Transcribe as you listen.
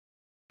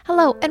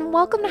Hello, and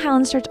welcome to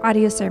Highlands Church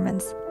Audio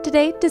Sermons.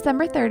 Today,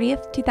 December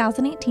 30th,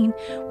 2018,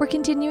 we're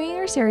continuing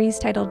our series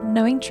titled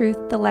Knowing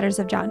Truth, the Letters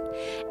of John.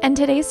 And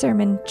today's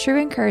sermon, True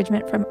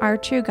Encouragement from Our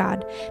True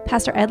God,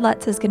 Pastor Ed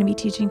Lutz is going to be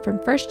teaching from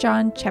 1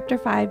 John chapter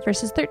 5,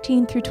 verses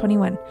 13 through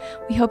 21.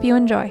 We hope you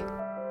enjoy.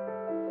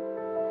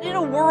 In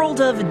a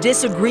world of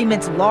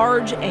disagreements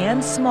large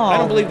and small, I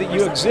don't believe that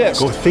you exist.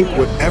 Go think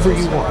whatever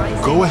you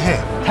want. Go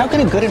ahead. How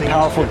can a good and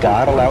powerful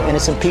God allow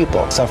innocent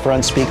people suffer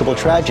unspeakable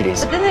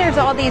tragedies? But then there's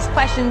all these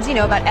questions,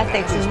 about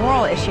ethics and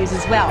moral issues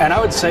as well. And I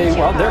would say,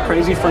 well, they're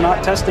crazy for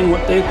not testing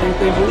what they think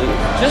they believe.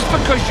 Just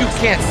because you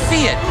can't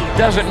see it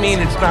doesn't mean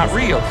it's not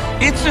real.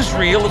 It's as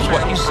real as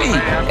what you see.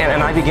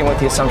 And I begin with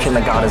the assumption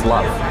that God is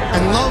love.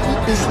 And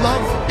love is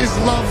love is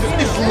love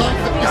is love.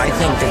 I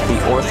think that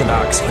the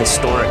Orthodox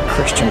historic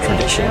Christian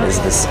tradition is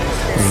this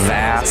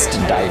vast,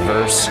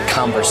 diverse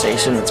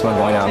conversation that's been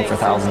going on for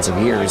thousands of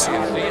years.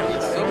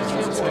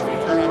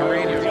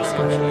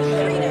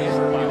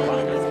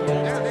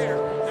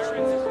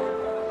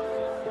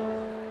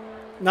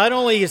 Not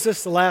only is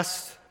this the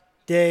last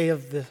day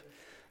of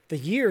the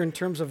year in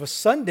terms of a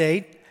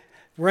Sunday,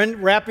 we're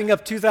wrapping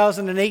up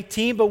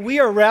 2018, but we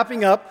are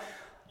wrapping up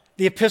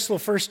the Epistle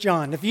of 1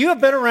 John. If you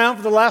have been around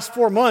for the last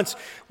 4 months,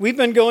 we've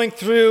been going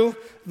through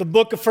the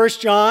book of 1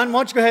 John. Why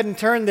don't you go ahead and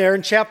turn there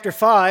in chapter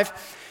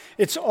 5.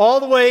 It's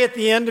all the way at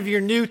the end of your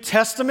New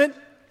Testament.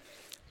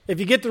 If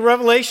you get to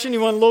Revelation,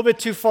 you went a little bit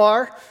too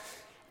far.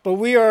 But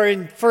we are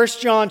in 1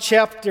 John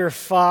chapter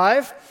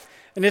 5,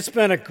 and it's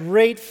been a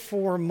great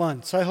 4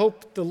 months. I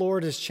hope the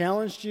Lord has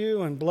challenged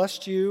you and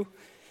blessed you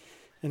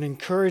and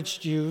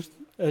encouraged you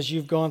as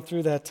you've gone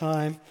through that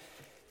time.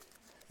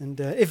 And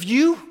if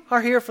you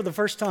are here for the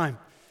first time,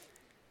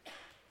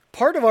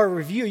 part of our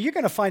review, you're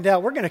going to find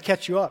out, we're going to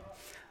catch you up.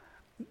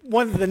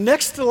 The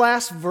next to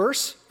last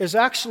verse is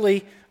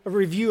actually a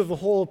review of the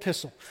whole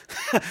epistle.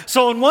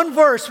 So in one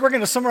verse, we're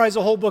going to summarize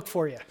the whole book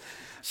for you.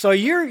 So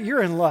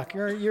you're in luck.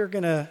 You're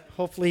going to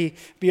hopefully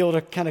be able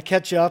to kind of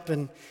catch up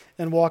and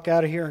walk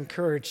out of here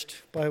encouraged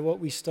by what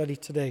we study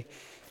today.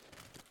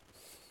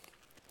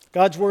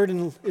 God's word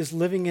is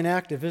living and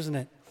active, isn't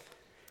it?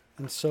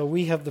 And so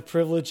we have the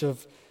privilege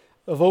of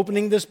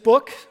opening this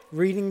book,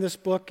 reading this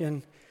book,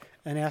 and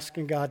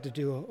asking God to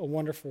do a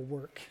wonderful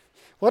work.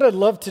 What I'd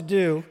love to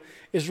do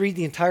is read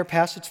the entire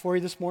passage for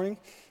you this morning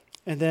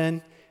and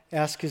then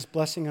ask His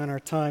blessing on our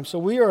time. So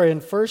we are in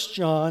 1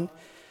 John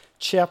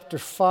chapter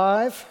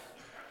 5,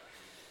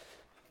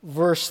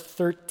 verse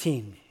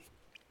 13.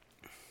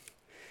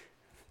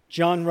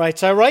 John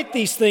writes, I write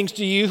these things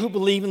to you who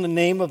believe in the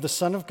name of the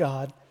Son of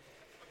God,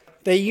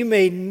 that you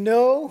may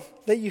know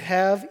that you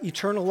have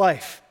eternal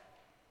life.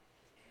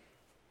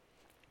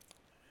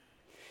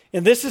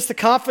 And this is the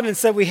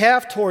confidence that we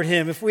have toward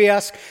Him. If we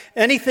ask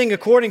anything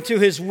according to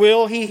His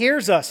will, He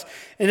hears us.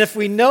 And if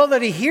we know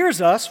that He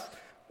hears us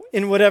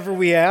in whatever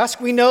we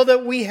ask, we know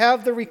that we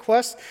have the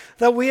request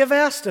that we have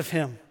asked of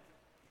Him.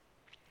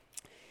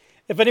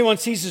 If anyone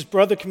sees his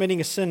brother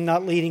committing a sin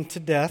not leading to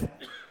death,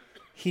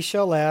 he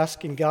shall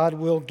ask, and God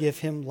will give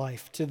him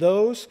life. To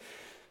those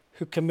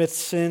who commit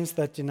sins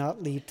that do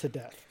not lead to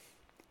death.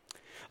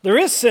 There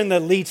is sin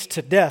that leads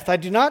to death. I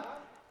do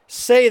not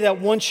say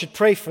that one should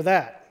pray for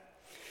that.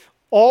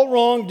 All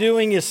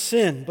wrongdoing is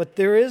sin, but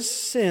there is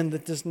sin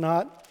that does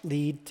not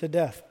lead to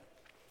death.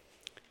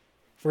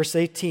 Verse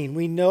 18,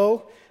 we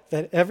know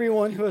that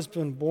everyone who has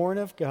been born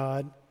of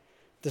God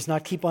does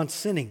not keep on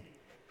sinning.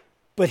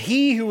 But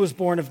he who was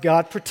born of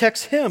God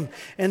protects him,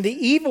 and the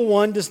evil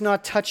one does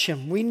not touch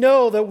him. We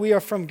know that we are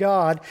from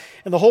God,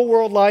 and the whole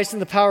world lies in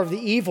the power of the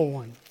evil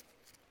one.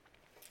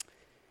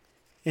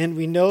 And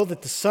we know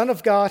that the Son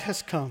of God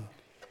has come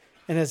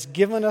and has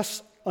given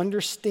us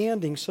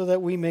understanding so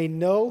that we may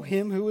know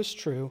Him who is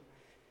true.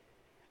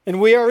 And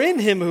we are in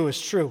Him who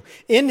is true,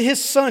 in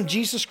His Son,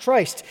 Jesus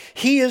Christ.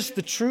 He is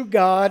the true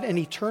God and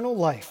eternal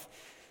life.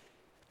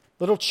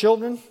 Little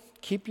children,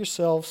 keep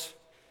yourselves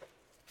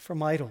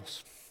from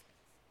idols.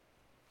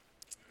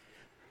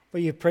 Will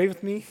you pray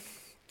with me?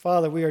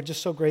 Father, we are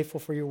just so grateful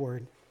for your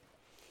word.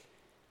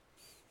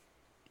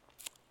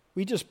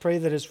 We just pray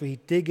that as we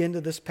dig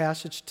into this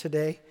passage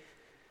today,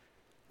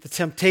 the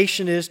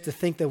temptation is to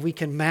think that we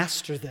can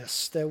master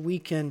this, that we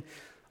can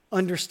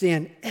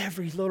understand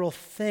every little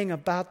thing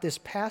about this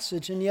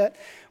passage, and yet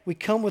we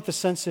come with a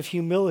sense of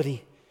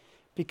humility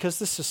because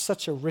this is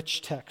such a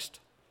rich text.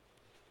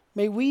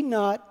 May we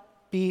not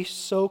be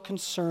so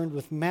concerned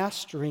with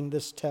mastering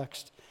this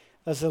text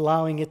as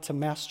allowing it to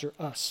master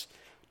us,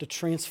 to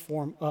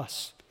transform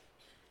us,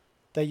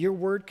 that your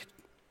word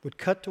would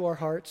cut to our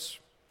hearts,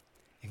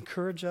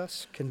 encourage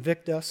us,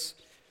 convict us,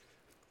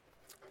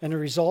 and a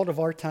result of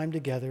our time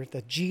together,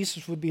 that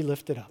Jesus would be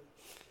lifted up.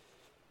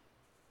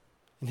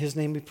 In His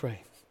name we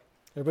pray.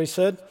 Everybody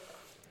said?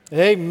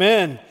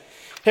 Amen.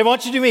 Hey, why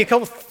don't you do me a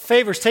couple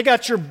favors? Take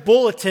out your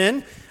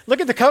bulletin.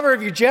 Look at the cover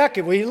of your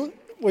jacket.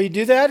 Will you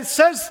do that? It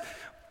says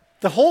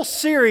the whole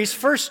series,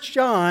 1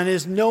 John,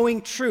 is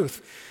knowing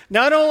truth.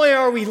 Not only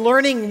are we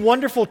learning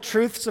wonderful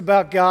truths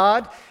about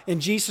God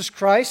and Jesus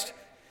Christ,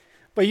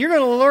 But you're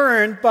going to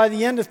learn by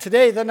the end of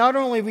today that not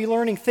only are we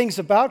learning things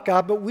about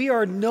God, but we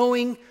are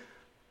knowing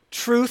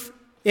truth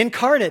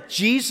incarnate.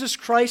 Jesus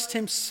Christ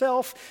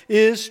himself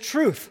is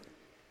truth.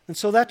 And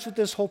so that's what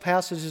this whole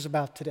passage is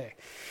about today.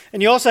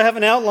 And you also have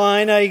an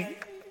outline. I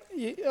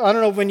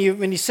don't know, when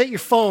you set your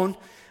phone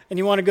and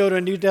you want to go to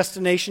a new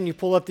destination, you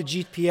pull up the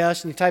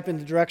GPS and you type in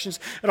the directions.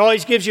 It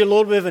always gives you a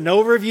little bit of an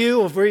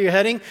overview of where you're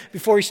heading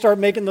before you start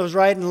making those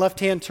right and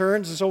left-hand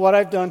turns. And so what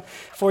I've done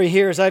for you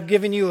here is I've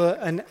given you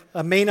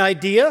a main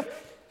idea.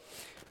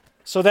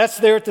 So that's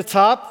there at the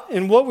top.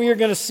 And what we are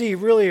going to see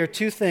really are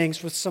two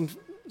things with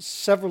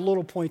several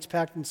little points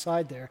packed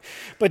inside there.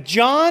 But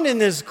John,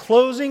 in his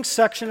closing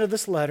section of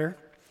this letter,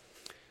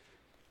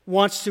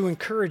 wants to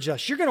encourage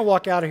us. You're going to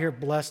walk out of here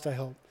blessed, I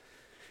hope.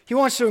 He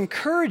wants to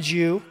encourage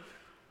you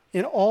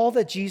in all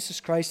that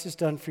Jesus Christ has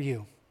done for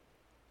you.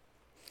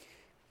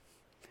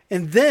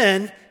 And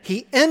then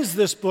he ends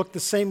this book the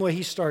same way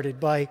he started,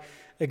 by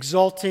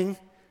exalting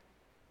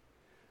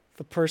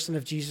the person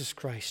of Jesus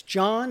Christ.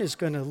 John is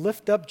going to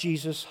lift up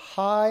Jesus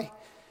high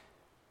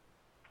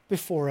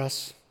before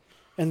us.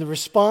 And the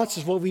response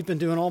is what we've been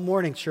doing all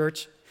morning,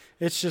 church.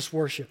 It's just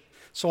worship.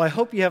 So I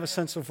hope you have a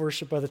sense of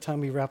worship by the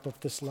time we wrap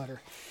up this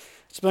letter.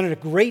 It's been a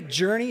great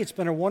journey. It's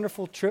been a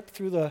wonderful trip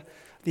through the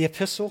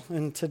epistle,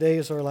 and today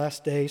is our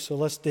last day, so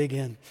let's dig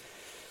in.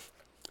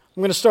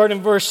 I'm going to start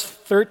in verse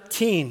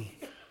 13.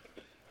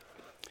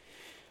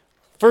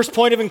 First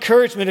point of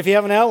encouragement, if you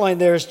have an outline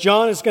there, is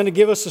John is going to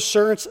give us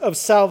assurance of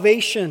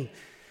salvation.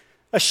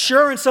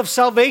 Assurance of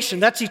salvation,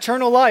 that's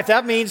eternal life.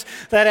 That means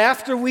that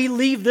after we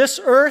leave this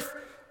earth,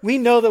 we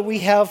know that we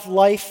have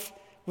life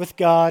with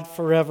God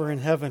forever in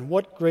heaven.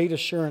 What great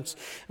assurance.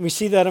 And we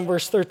see that in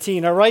verse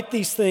 13. I write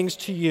these things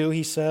to you,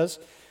 he says,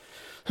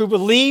 who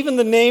believe in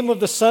the name of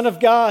the Son of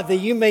God, that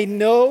you may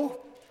know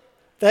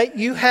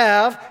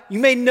you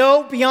may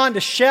know beyond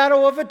a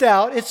shadow of a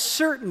doubt, it's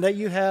certain that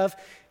you have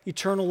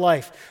eternal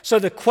life. So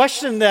the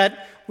question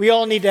that we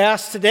all need to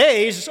ask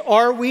today is,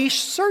 are we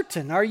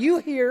certain? Are you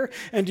here?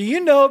 And do you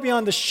know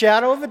beyond the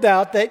shadow of a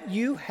doubt that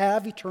you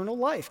have eternal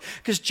life?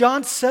 Because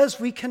John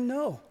says we can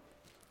know.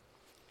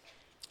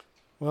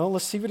 Well,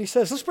 let's see what he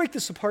says. Let's break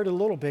this apart a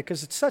little bit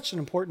because it's such an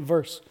important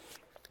verse.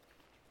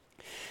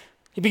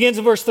 He begins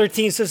in verse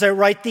 13, says, I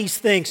write these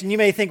things. And you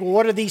may think, well,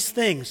 what are these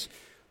things?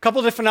 A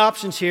couple different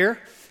options here.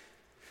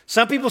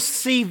 Some people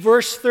see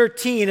verse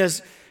 13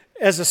 as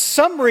a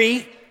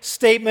summary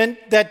statement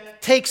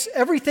that takes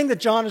everything that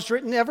John has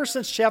written ever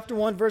since chapter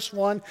 1, verse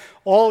 1,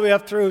 all the way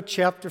up through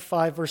chapter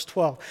 5, verse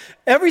 12.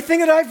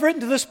 Everything that I've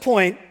written to this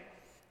point,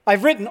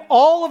 I've written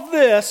all of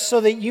this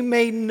so that you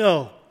may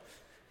know.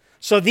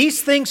 So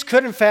these things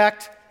could, in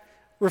fact,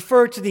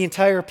 refer to the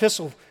entire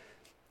epistle.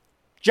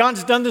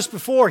 John's done this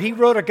before. He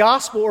wrote a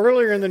gospel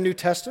earlier in the New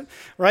Testament,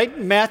 right?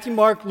 Matthew,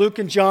 Mark, Luke,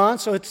 and John.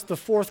 So it's the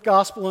fourth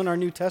gospel in our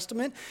New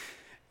Testament.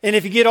 And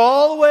if you get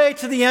all the way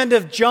to the end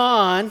of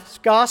John's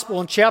gospel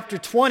in chapter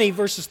 20,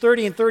 verses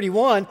 30 and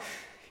 31,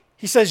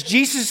 he says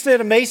Jesus did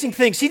amazing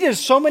things. He did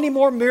so many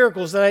more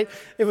miracles that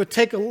it would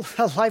take a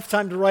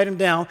lifetime to write them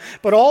down.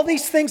 But all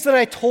these things that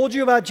I told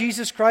you about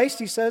Jesus Christ,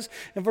 he says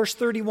in verse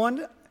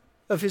 31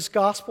 of his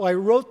gospel, I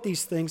wrote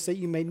these things that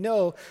you may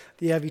know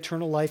that you have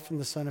eternal life in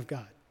the Son of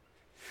God.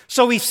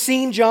 So we've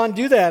seen John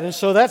do that, and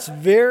so that's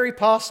very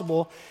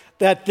possible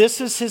that this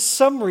is his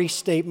summary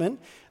statement,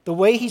 the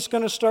way he's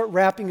going to start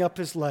wrapping up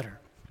his letter.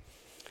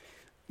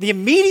 The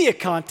immediate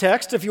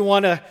context, if you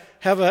want to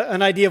have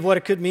an idea of what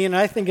it could mean, and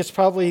I think it's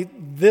probably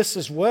this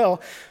as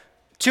well.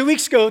 2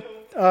 weeks ago,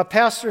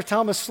 Pastor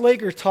Thomas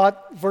Slager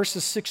taught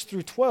verses 6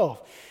 through 12.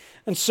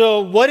 And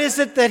so what is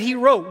it that he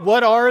wrote?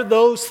 What are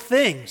those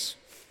things?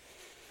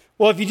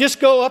 Well, if you just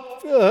go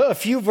up a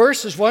few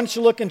verses, why don't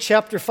you look in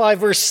chapter 5,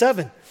 verse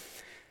 7.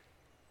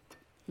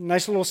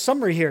 Nice little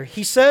summary here.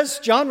 He says,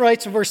 John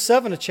writes in verse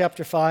 7 of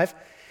chapter 5,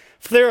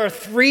 for there are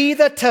three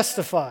that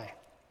testify.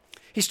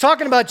 He's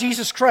talking about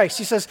Jesus Christ.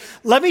 He says,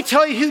 let me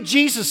tell you who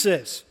Jesus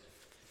is.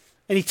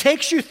 And he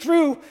takes you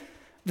through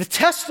the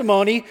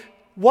testimony.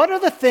 What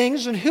are the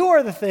things and who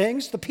are the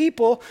things, the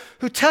people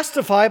who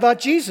testify about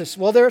Jesus?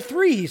 Well, there are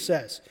three, he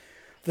says.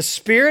 The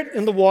Spirit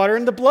and the water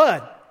and the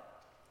blood.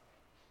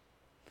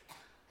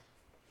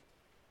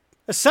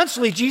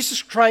 Essentially,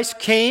 Jesus Christ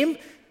came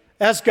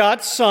as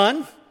God's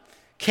Son,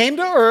 came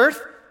to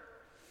earth,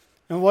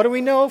 and what do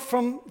we know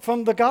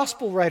from the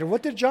gospel writer?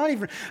 What did John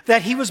even?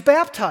 That he was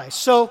baptized.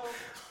 So,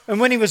 and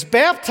when he was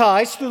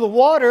baptized through the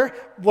water,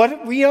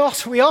 we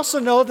also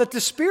know that the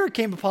Spirit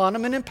came upon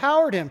him and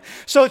empowered him.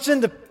 So it's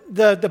in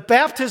the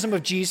baptism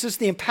of Jesus,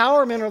 the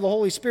empowerment of the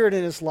Holy Spirit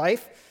in his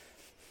life.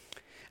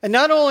 And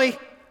not only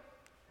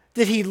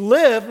did he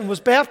live and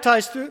was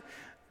baptized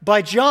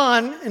by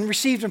John and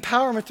received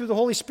empowerment through the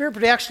Holy Spirit,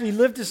 but he actually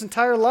lived his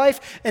entire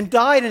life and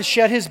died and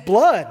shed his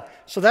blood.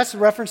 So that's a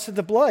reference to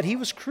the blood. He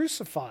was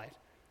crucified.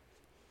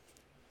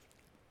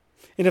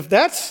 And if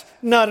that's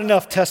not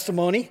enough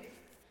testimony,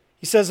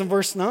 he says in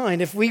verse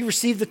 9, if we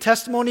receive the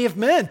testimony of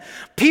men,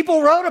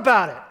 people wrote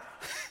about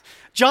it.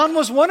 John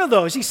was one of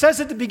those. He says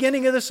at the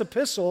beginning of this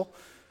epistle,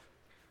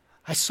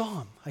 I saw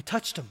him, I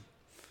touched him,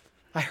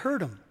 I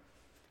heard him.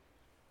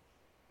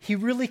 He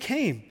really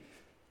came.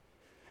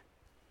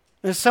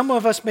 And some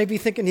of us may be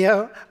thinking,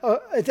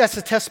 that's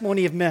a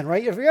testimony of men,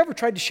 right? Have you ever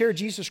tried to share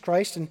Jesus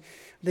Christ and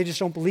they just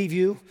don't believe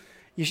you?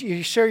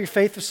 You share your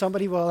faith with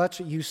somebody, well, that's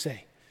what you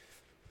say.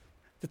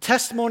 The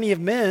testimony of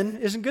men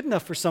isn't good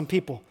enough for some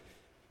people.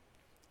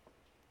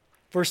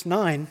 Verse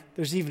 9,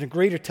 there's even a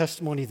greater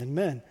testimony than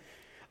men.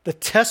 The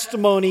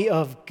testimony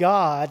of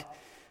God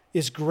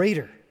is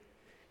greater.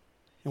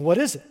 And what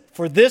is it?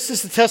 For this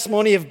is the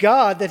testimony of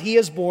God that he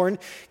has borne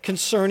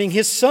concerning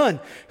his Son.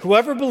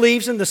 Whoever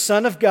believes in the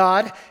Son of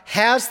God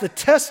has the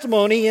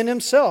testimony in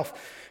himself.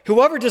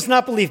 Whoever does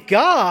not believe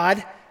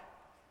God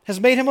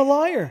has made him a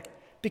liar,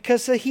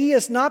 because he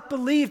has not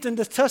believed in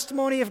the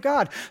testimony of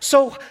God.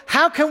 So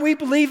how can we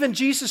believe in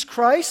Jesus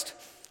Christ?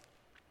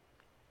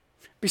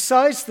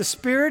 Besides the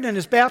Spirit and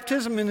his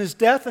baptism and his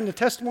death and the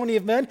testimony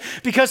of men?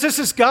 Because this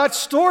is God's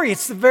story.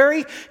 It's the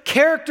very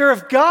character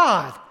of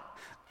God.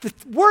 The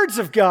words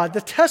of God,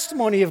 the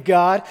testimony of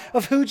God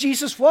of who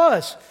Jesus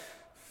was.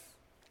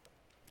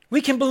 We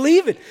can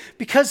believe it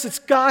because it's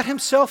God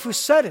himself who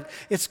said it.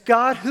 It's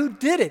God who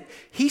did it.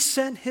 He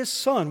sent his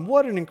Son.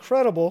 What an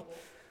incredible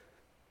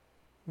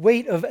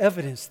weight of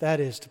evidence that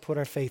is to put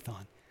our faith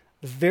on.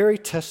 The very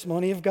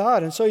testimony of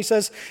God. And so he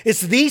says,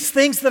 it's these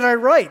things that I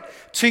write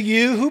to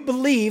you who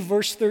believe,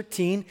 verse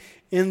 13,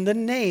 in the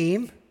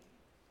name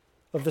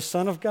of the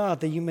Son of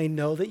God, that you may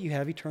know that you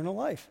have eternal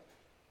life.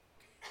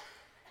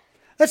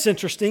 That's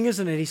interesting,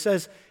 isn't it? He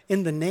says,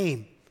 in the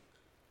name.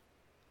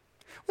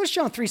 What's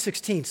John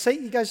 3:16? Say,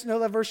 you guys know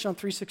that verse, John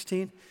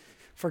 3:16?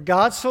 For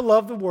God so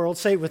loved the world,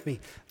 say it with me,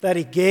 that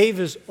he gave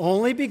his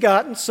only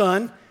begotten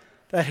Son,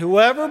 that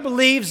whoever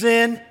believes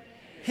in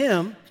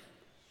him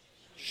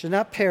should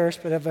not perish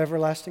but have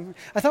everlasting life.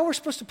 I thought we're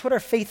supposed to put our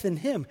faith in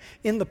him,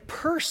 in the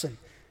person,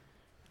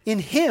 in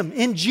him,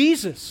 in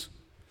Jesus.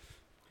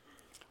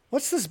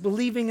 What's this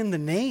believing in the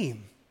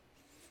name?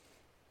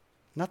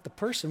 Not the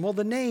person. Well,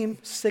 the name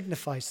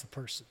signifies the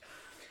person.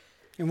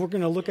 And we're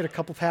going to look at a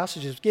couple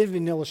passages, give you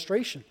an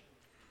illustration.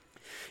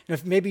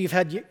 If maybe you've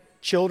had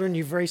children,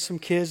 you've raised some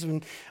kids,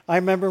 and I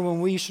remember when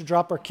we used to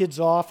drop our kids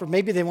off, or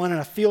maybe they went on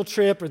a field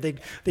trip, or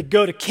they'd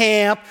go to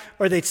camp,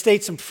 or they'd stay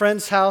at some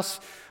friend's house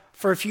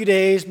for a few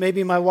days.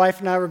 Maybe my wife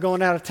and I were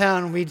going out of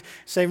town, and we'd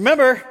say,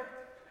 remember,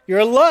 you're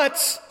a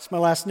Lutz. It's my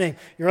last name.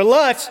 You're a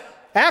Lutz.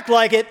 Act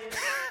like it.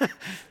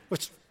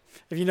 Which,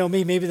 if you know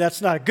me, maybe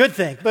that's not a good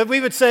thing. But we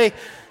would say,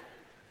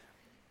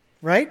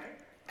 right?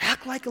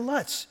 Act like a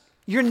Lutz.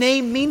 Your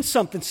name means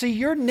something. See,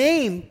 your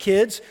name,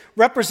 kids,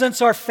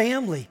 represents our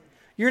family.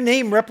 Your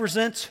name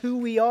represents who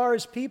we are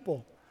as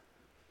people.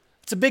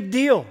 It's a big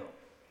deal.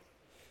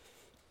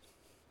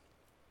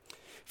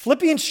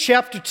 Philippians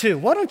chapter 2.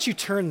 Why don't you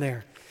turn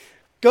there?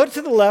 Go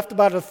to the left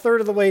about a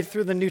third of the way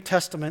through the New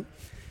Testament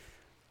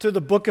to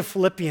the book of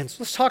Philippians.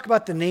 Let's talk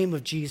about the name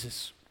of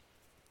Jesus.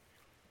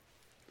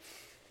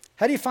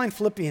 How do you find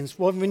Philippians?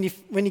 Well, when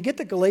you get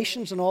to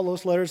Galatians and all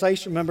those letters, I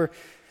used to remember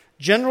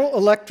General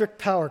Electric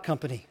Power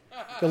Company.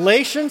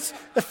 Galatians,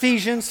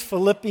 Ephesians,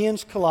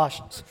 Philippians,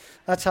 Colossians.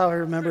 That's how I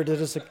remembered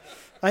it.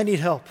 I need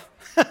help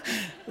the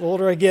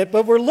older I get.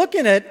 But we're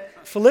looking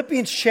at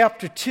Philippians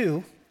chapter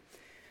 2,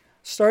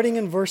 starting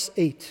in verse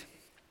 8.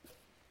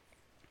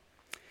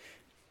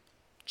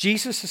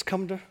 Jesus has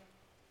come to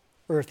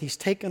earth. He's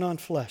taken on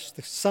flesh.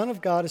 The Son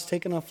of God has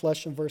taken on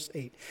flesh in verse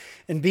 8.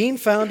 And being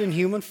found in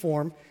human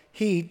form,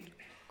 he,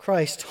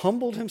 Christ,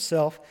 humbled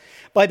himself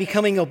by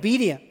becoming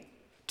obedient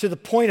to the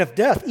point of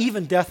death,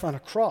 even death on a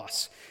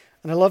cross.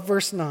 And I love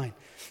verse 9.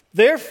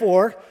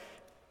 Therefore,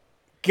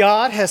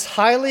 God has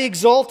highly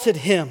exalted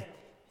him.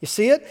 You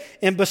see it?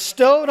 And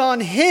bestowed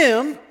on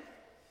him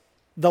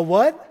the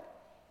what?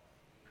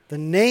 The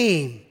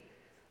name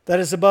that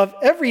is above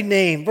every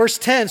name. Verse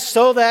 10,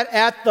 so that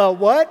at the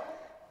what?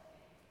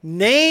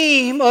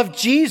 Name of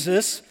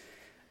Jesus,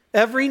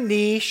 every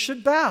knee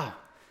should bow.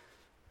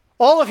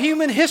 All of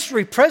human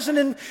history,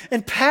 present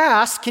and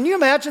past. Can you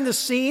imagine the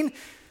scene?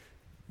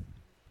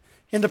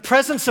 In the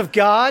presence of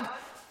God,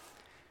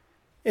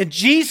 and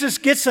Jesus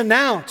gets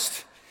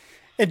announced.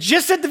 And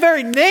just at the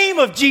very name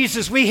of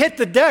Jesus, we hit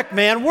the deck,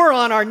 man. We're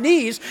on our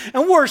knees,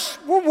 and we're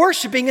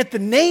worshiping at the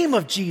name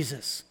of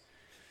Jesus.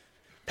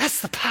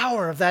 That's the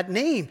power of that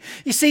name.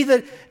 You see,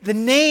 the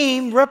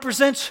name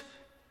represents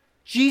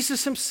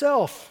Jesus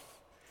himself.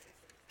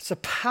 It's a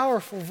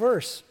powerful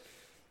verse.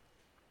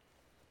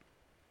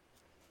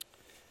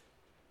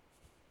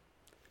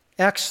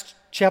 Acts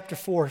chapter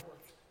 4.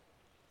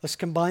 Let's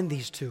combine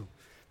these two.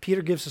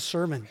 Peter gives a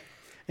sermon,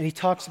 and he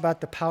talks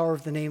about the power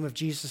of the name of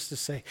Jesus to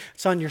say.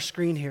 It's on your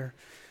screen here.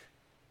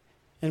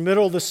 In the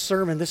middle of this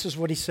sermon, this is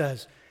what he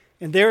says.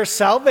 And there is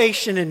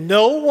salvation in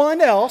no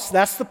one else,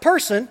 that's the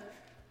person,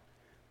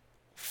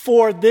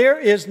 for there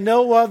is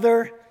no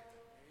other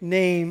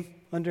name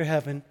under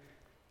heaven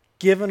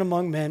given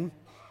among men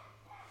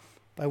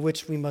by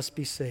which we must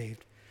be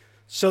saved.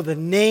 So the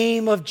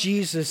name of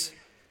Jesus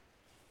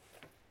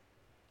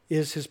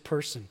is his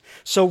person.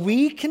 So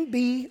we can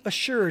be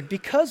assured,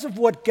 because of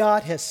what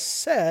God has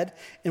said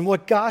and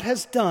what God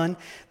has done,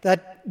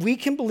 that we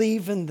can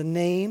believe in the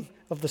name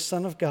of the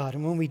Son of God.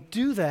 And when we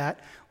do that,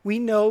 we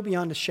know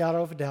beyond a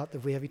shadow of a doubt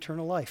that we have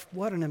eternal life.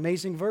 What an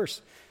amazing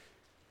verse.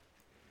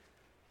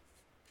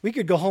 We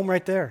could go home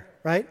right there,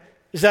 right?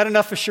 Is that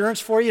enough assurance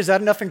for you? Is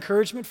that enough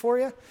encouragement for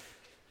you?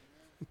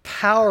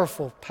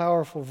 Powerful,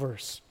 powerful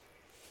verse.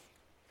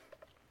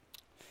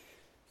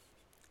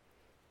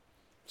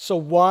 So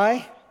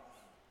why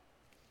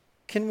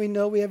can we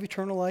know we have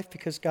eternal life?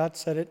 Because God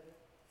said it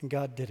and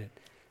God did it.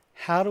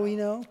 How do we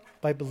know?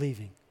 By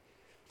believing.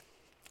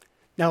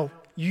 Now,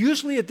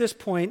 usually at this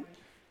point,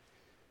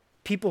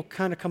 people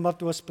kind of come up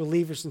to us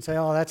believers and say,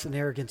 oh, that's an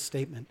arrogant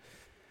statement.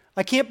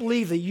 I can't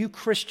believe that you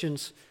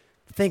Christians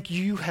think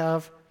you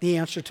have the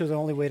answer to the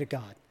only way to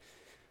God.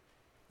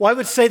 Well, I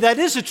would say that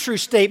is a true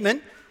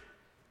statement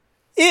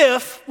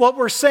if what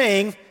we're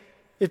saying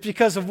is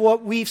because of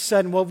what we've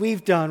said and what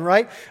we've done,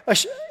 right?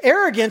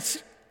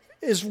 Arrogance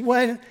is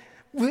when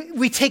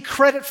we take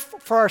credit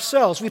for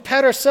ourselves. We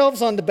pat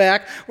ourselves on the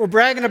back. We're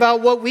bragging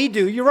about what we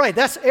do. You're right,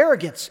 that's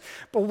arrogance.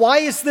 But why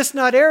is this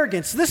not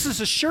arrogance? This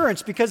is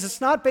assurance because it's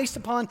not based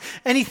upon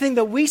anything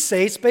that we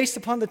say. It's based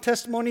upon the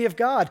testimony of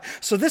God.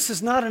 So this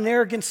is not an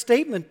arrogant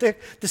statement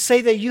to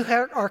say that you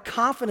are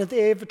confident that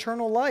you have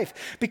eternal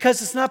life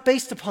because it's not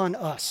based upon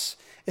us.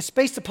 It's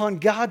based upon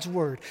God's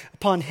word,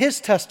 upon His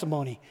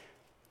testimony.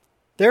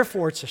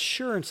 Therefore, it's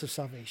assurance of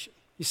salvation.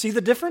 You see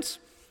the difference?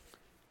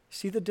 You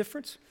see the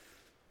difference?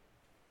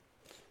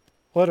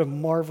 What a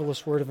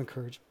marvelous word of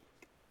encouragement.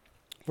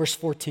 Verse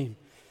 14.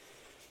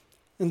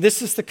 And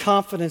this is the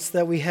confidence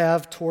that we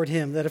have toward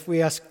Him, that if we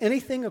ask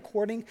anything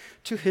according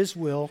to His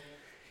will,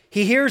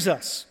 He hears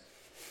us.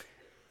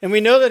 And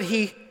we know that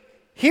He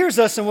hears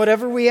us in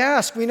whatever we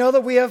ask. We know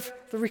that we have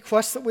the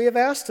requests that we have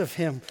asked of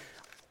Him.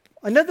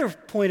 Another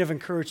point of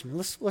encouragement.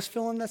 Let's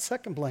fill in that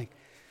second blank.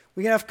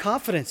 We can have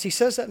confidence. He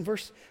says that in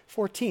verse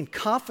 14.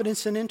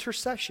 Confidence in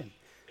intercession.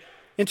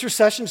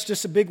 Intercession is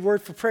just a big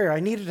word for prayer. I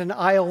needed an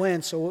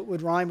ION so it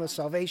would rhyme with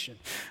salvation.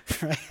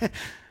 Right?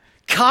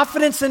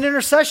 Confidence in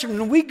intercession.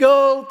 When we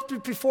go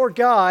before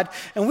God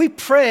and we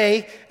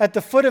pray at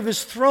the foot of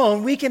His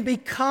throne, we can be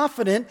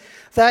confident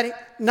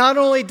that not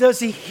only does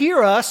He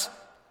hear us,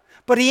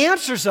 but He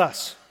answers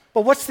us.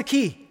 But what's the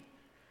key?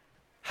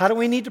 How do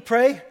we need to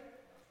pray?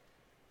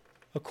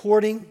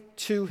 According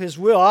to His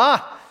will.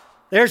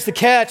 There's the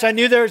catch. I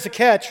knew there was a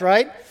catch,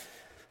 right?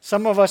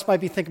 Some of us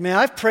might be thinking, man,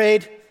 I've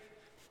prayed.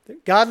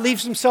 God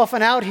leaves Himself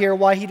out here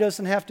why He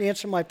doesn't have to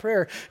answer my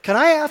prayer. Can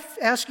I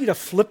ask you to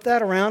flip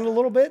that around a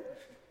little bit?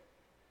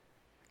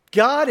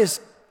 God is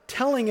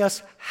telling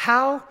us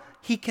how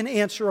He can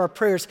answer our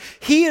prayers.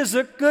 He is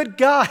a good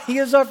God. He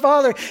is our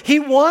Father. He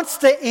wants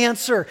to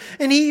answer.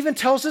 And He even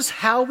tells us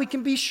how we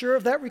can be sure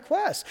of that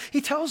request.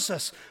 He tells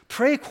us,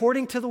 pray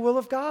according to the will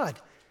of God.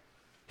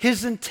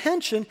 His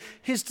intention,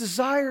 His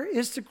desire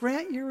is to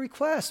grant your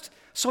request.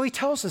 So He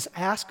tells us,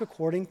 ask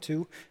according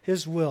to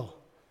His will.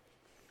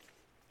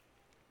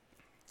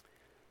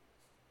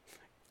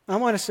 I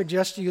want to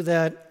suggest to you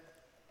that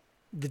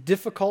the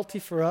difficulty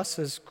for us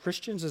as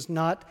Christians is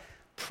not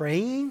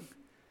praying,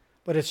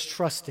 but it's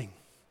trusting.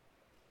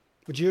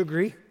 Would you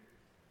agree?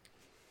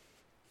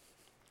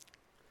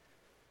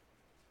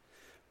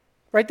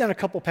 Write down a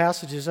couple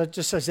passages,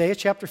 just Isaiah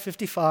chapter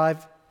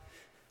 55,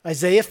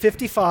 Isaiah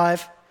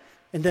 55,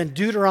 and then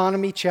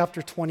Deuteronomy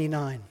chapter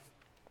 29.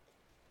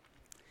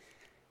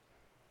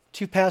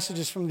 Two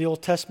passages from the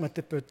Old Testament,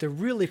 but they're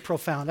really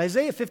profound.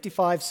 Isaiah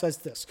 55 says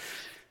this.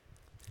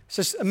 It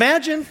says,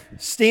 imagine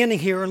standing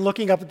here and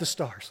looking up at the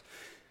stars.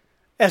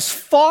 As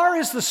far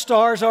as the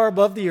stars are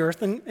above the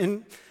earth,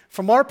 and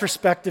from our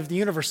perspective, the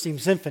universe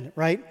seems infinite,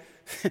 right?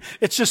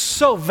 It's just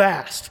so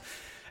vast.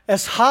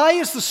 As high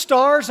as the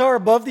stars are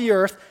above the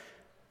earth,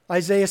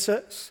 Isaiah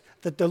says,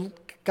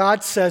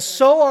 God says,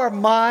 so are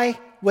my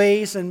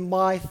ways and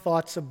my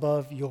thoughts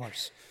above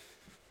yours.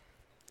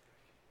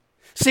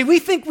 See, we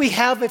think we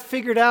have it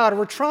figured out, or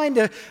we're trying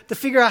to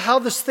figure out how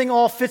this thing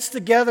all fits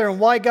together and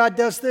why God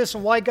does this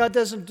and why God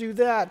doesn't do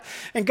that.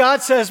 And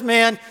God says,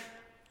 man,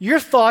 your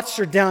thoughts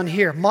are down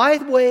here. My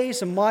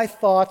ways and my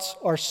thoughts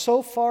are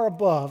so far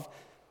above,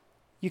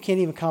 you can't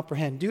even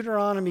comprehend.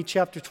 Deuteronomy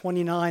chapter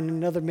 29,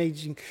 another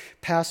amazing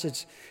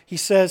passage, he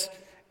says,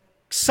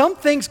 some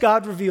things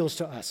God reveals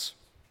to us,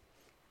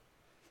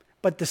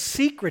 but the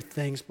secret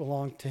things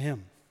belong to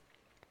Him.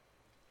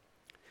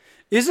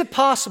 Is it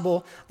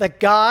possible that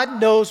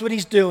God knows what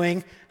He's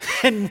doing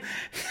and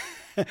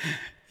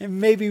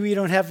maybe we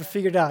don't have it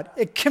figured out?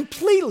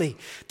 Completely.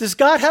 Does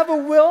God have a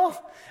will?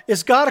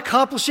 Is God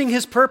accomplishing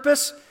His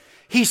purpose?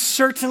 He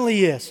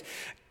certainly is.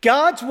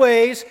 God's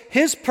ways,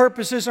 His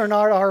purposes are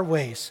not our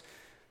ways.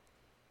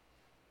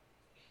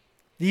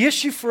 The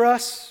issue for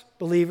us,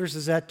 believers,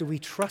 is that do we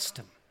trust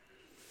Him?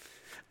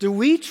 Do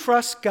we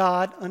trust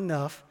God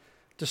enough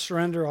to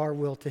surrender our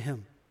will to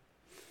Him?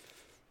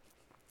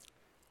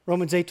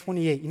 Romans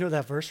 8:28, you know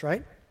that verse,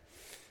 right?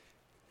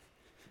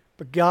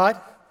 But God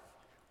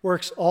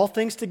works all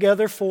things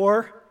together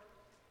for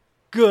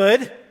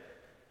good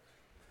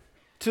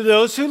to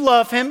those who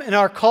love Him and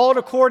are called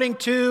according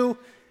to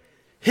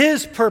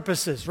His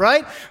purposes,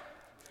 right?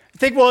 You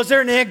think, well, is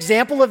there an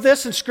example of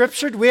this in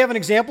Scripture? Do we have an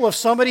example of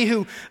somebody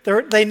who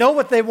they know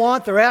what they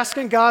want, they're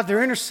asking God,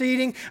 they're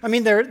interceding? I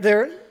mean,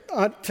 they're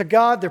to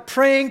God, they're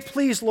praying,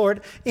 please,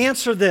 Lord,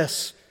 answer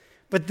this.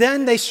 But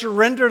then they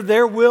surrender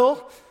their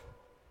will,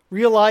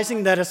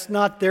 realizing that it's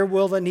not their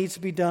will that needs to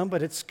be done,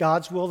 but it's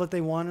God's will that they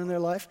want in their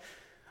life.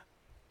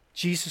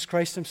 Jesus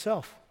Christ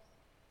himself.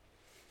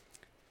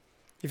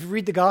 If you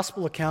read the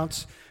gospel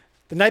accounts,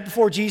 the night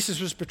before Jesus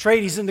was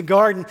betrayed, he's in the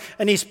garden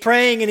and he's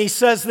praying and he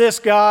says this,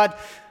 God,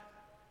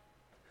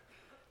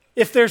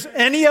 if there's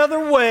any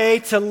other way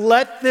to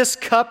let this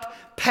cup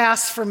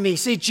pass from me.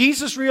 See,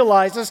 Jesus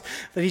realizes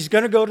that he's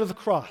going to go to the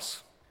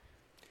cross.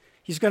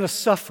 He's going to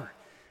suffer.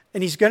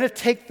 And he's going to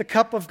take the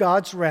cup of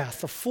God's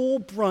wrath. The full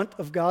brunt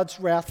of God's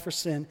wrath for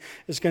sin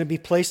is going to be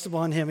placed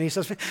upon him. And he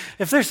says,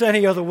 if there's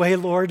any other way,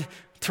 Lord,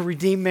 to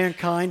redeem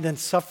mankind than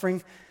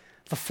suffering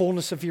the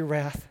fullness of your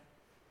wrath,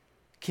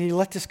 can you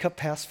let this cup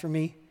pass for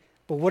me?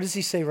 But what does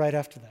he say right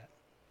after that?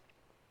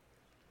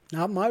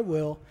 Not my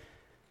will,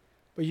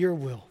 but your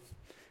will.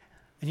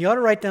 And you ought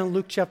to write down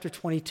Luke chapter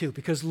 22,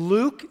 because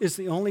Luke is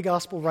the only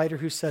gospel writer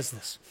who says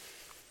this.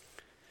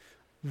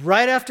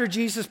 Right after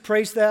Jesus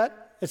prays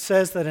that, it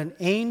says that an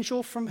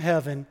angel from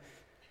heaven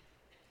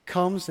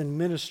comes and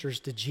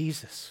ministers to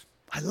Jesus.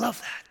 I love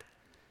that.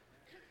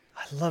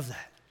 I love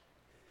that.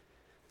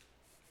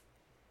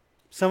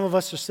 Some of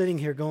us are sitting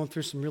here going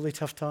through some really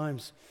tough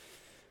times,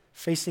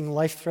 facing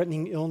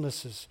life-threatening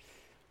illnesses,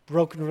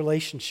 broken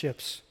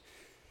relationships.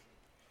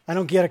 I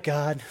don't get it,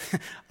 God.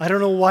 I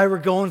don't know why we're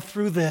going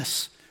through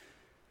this.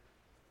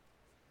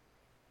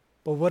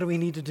 But what do we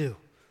need to do?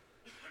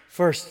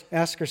 First,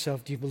 ask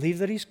ourselves, do you believe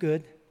that he's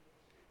good?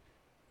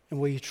 And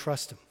will you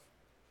trust him?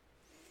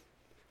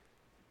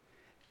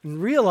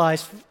 And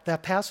realize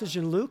that passage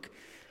in Luke,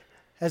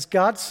 as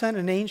God sent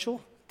an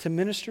angel to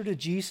minister to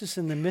Jesus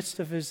in the midst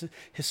of his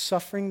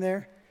suffering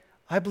there,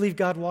 I believe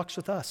God walks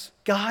with us.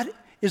 God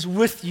is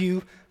with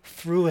you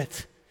through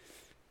it.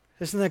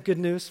 Isn't that good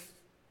news?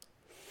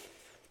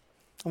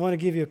 I want to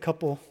give you a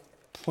couple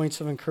points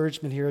of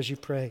encouragement here as you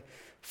pray.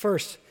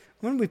 First,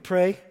 when we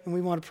pray, and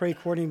we want to pray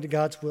according to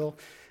God's will,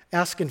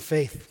 ask in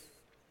faith.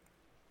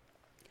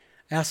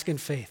 Ask in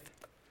faith.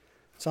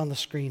 It's on the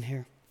screen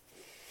here.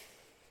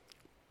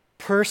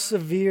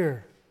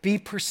 Persevere. Be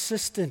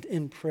persistent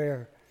in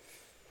prayer.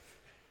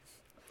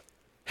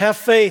 Have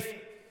faith.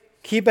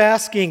 Keep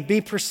asking.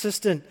 Be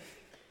persistent.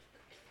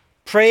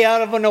 Pray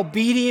out of an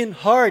obedient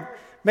heart.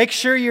 Make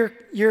sure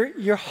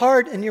your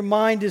heart and your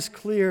mind is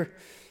clear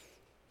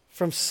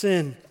from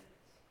sin.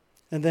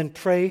 And then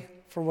pray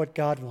for what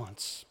God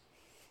wants.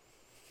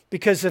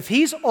 Because if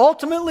he's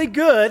ultimately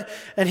good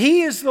and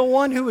he is the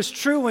one who is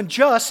true and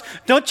just,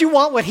 don't you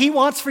want what he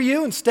wants for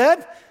you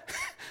instead?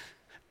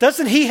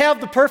 Doesn't he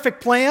have the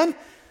perfect plan?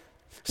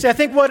 See, I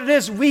think what it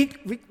is, we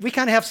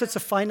kind of have such a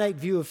finite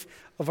view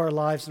of our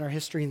lives and our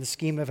history and the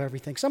scheme of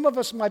everything. Some of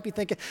us might be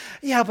thinking,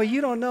 yeah, but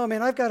you don't know,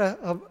 man, I've got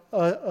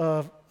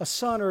a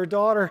son or a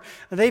daughter,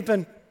 and they've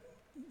been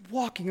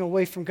walking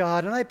away from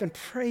God, and I've been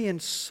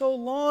praying so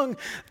long.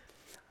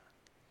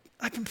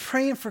 I've been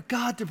praying for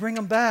God to bring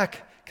them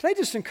back. Can I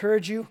just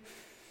encourage you?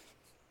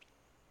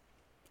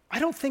 I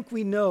don't think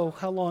we know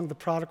how long the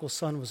prodigal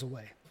son was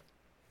away.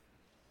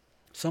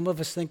 Some of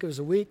us think it was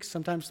a week,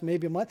 sometimes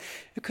maybe a month.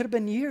 It could have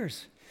been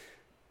years.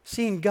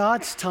 See, in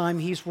God's time,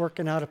 he's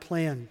working out a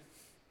plan.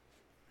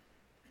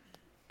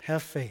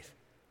 Have faith.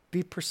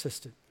 Be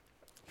persistent.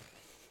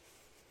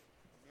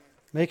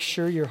 Make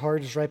sure your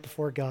heart is right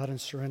before God and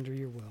surrender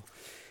your will.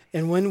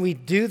 And when we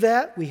do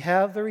that, we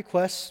have the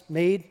requests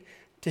made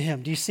to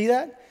him. Do you see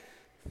that?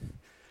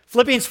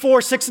 Philippians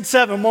 4, 6, and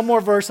 7. One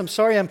more verse. I'm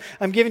sorry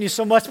I'm giving you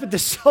so much, but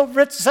this is so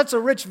rich, such a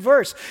rich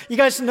verse. You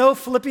guys know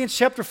Philippians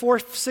chapter 4,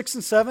 6,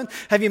 and 7?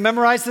 Have you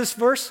memorized this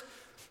verse?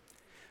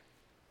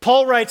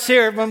 Paul writes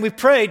here, when we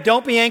pray,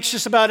 don't be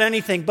anxious about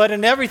anything, but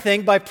in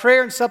everything, by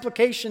prayer and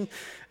supplication,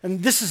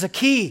 and this is a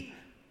key,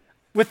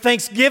 with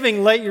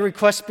thanksgiving, let your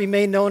requests be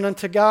made known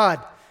unto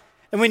God.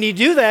 And when you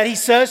do that, he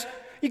says,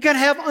 you can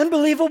have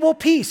unbelievable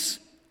peace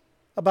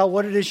about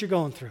what it is you're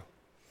going through.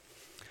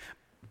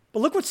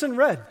 But look what's in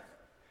red.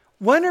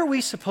 When are we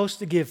supposed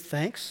to give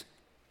thanks?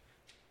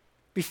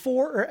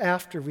 Before or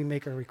after we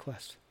make our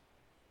request?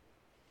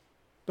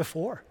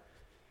 Before.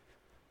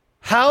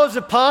 How is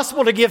it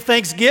possible to give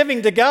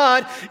thanksgiving to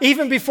God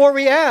even before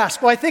we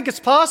ask? Well, I think it's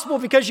possible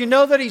because you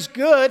know that he's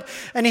good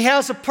and he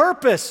has a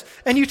purpose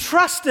and you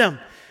trust him.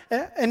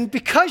 And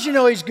because you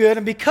know he's good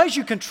and because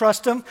you can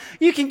trust him,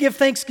 you can give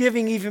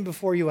thanksgiving even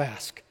before you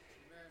ask.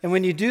 And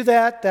when you do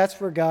that, that's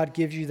where God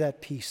gives you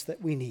that peace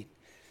that we need.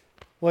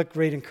 What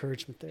great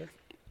encouragement there.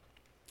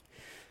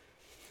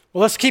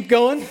 Well, let's keep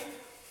going.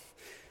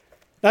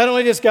 Not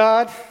only does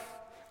God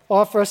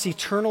offer us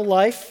eternal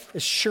life,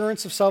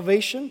 assurance of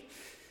salvation,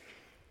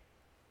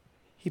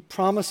 he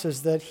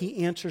promises that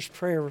he answers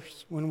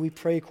prayers when we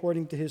pray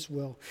according to his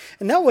will.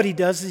 And now what he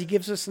does is he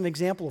gives us an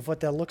example of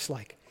what that looks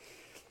like.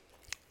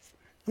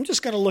 I'm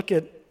just going to look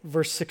at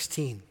verse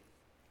 16.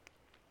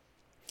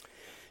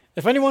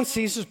 If anyone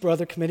sees his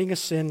brother committing a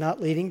sin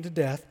not leading to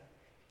death,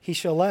 he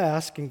shall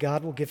ask, and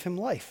God will give him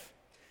life.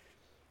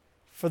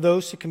 For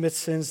those who commit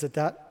sins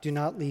that do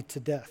not lead to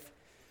death.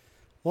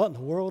 What in the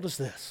world is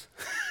this?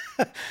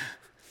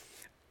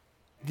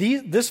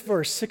 This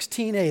verse,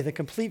 16a, the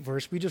complete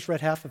verse, we just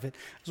read half of it,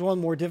 is one of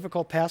the more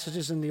difficult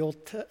passages in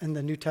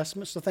the New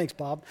Testament. So thanks,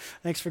 Bob.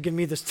 Thanks for giving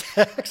me this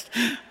text.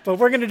 But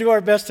we're going to do our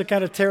best to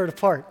kind of tear it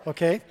apart,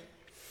 okay?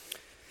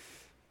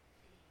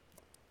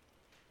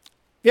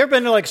 You ever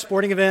been to like a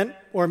sporting event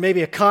or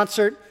maybe a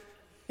concert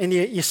and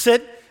you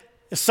sit,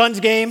 a Suns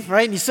game,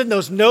 right? And you sit in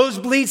those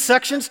nosebleed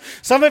sections.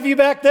 Some of you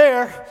back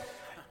there,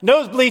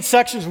 nosebleed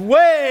sections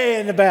way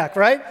in the back,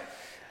 right?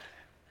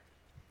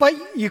 But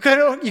you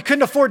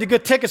couldn't afford to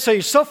get tickets, so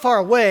you're so far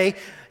away.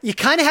 You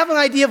kind of have an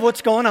idea of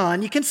what's going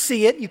on. You can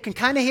see it. You can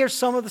kind of hear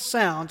some of the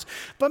sounds.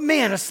 But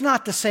man, it's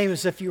not the same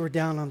as if you were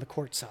down on the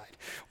court side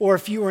or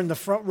if you were in the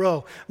front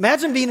row.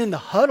 Imagine being in the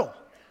huddle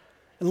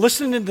and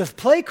listening to the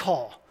play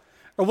call.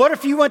 Or what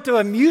if you went to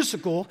a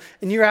musical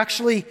and you're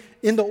actually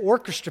in the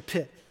orchestra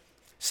pit?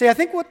 See, I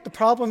think what the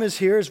problem is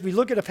here is we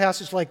look at a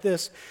passage like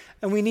this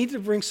and we need to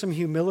bring some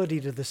humility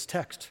to this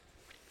text.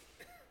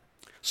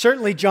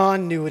 Certainly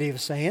John knew what he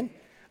was saying.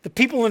 The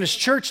people in his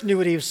church knew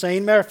what he was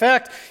saying. Matter of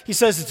fact, he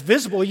says it's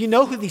visible. You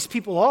know who these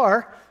people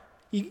are.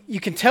 You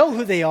can tell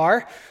who they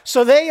are.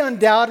 So they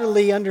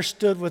undoubtedly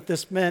understood what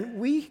this meant.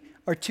 We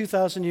are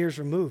 2,000 years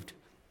removed.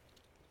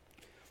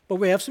 But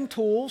we have some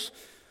tools,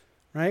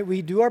 right?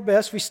 We do our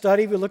best. We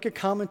study. We look at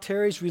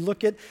commentaries. We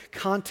look at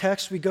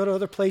context. We go to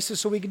other places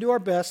so we can do our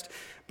best.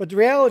 But the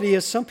reality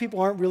is some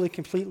people aren't really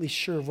completely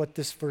sure what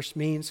this verse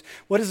means.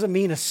 What does it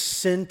mean, a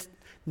sin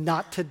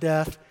not to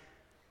death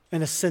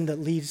and a sin that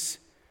leads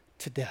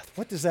to death?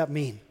 What does that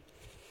mean?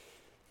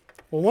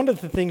 Well, one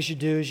of the things you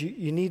do is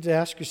you need to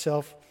ask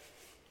yourself,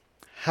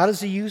 how does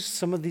he use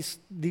some of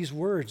these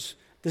words?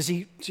 Does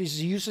he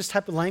use this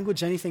type of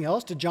language anything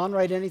else? Did John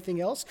write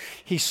anything else?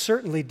 He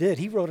certainly did.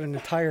 He wrote an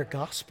entire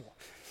gospel.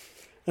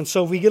 And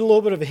so we get a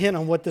little bit of a hint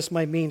on what this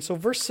might mean. So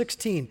verse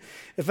 16,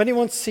 if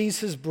anyone sees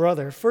his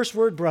brother, first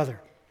word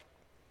brother.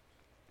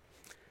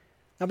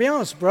 Now be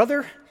honest,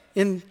 brother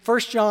in 1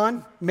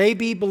 John may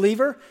be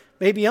believer,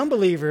 maybe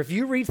unbeliever. If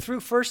you read through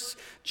 1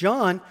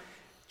 John,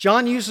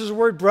 John uses the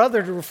word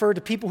brother to refer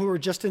to people who are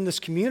just in this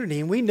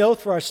community. And we know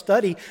through our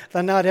study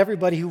that not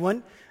everybody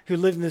who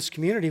lived in this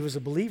community was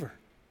a believer.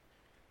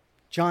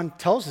 John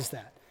tells us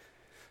that.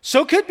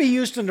 So it could be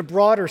used in a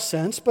broader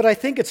sense, but I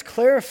think it's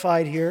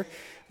clarified here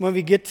when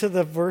we get to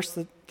the verse,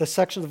 the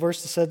section of the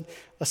verse that said,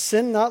 a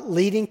sin not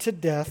leading to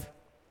death,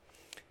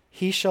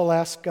 he shall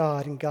ask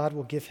God, and God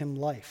will give him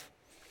life.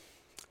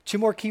 Two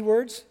more key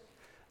words.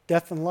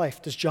 Death and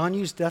life. Does John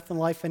use death and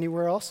life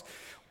anywhere else?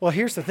 Well,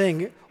 here's the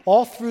thing.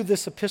 All through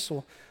this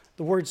epistle,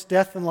 the words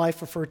death and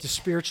life refer to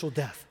spiritual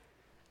death,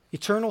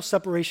 eternal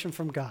separation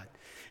from God.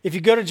 If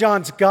you go to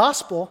John's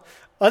gospel,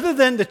 other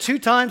than the two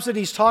times that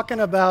he's talking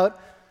about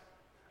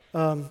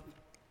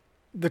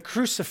the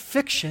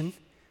crucifixion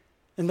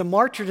and the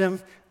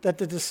martyrdom that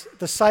the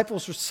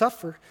disciples would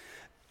suffer,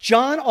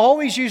 John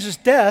always uses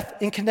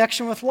death in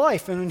connection with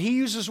life. And when he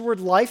uses the word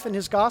life in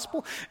his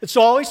gospel, it's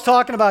always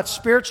talking about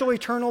spiritual,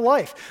 eternal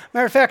life.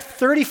 Matter of fact,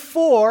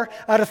 34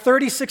 out of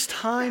 36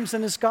 times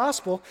in his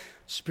gospel,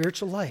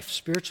 spiritual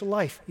life,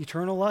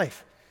 eternal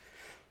life.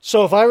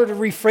 So if I were to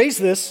rephrase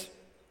this,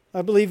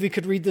 I believe we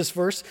could read this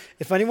verse.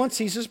 If anyone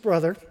sees his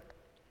brother,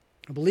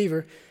 a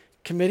believer,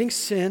 committing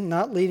sin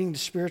not leading to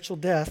spiritual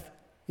death,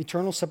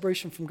 eternal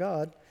separation from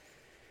God,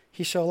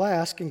 he shall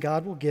ask, and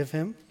God will give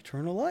him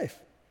eternal life.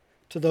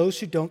 To those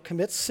who don't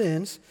commit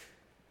sins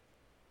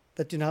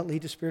that do not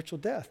lead to spiritual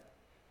death.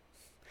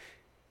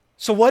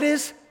 So what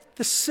is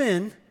the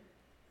sin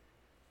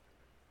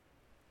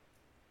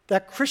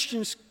that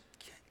Christians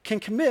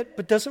can commit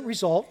but doesn't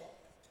result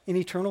in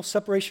eternal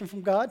separation from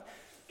God?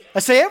 I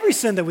say every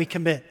sin that we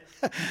commit,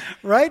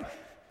 right?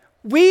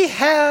 We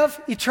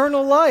have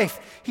eternal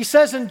life. He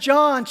says in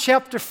John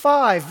chapter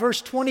 5,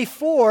 verse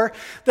 24,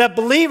 that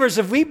believers,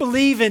 if we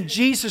believe in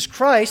Jesus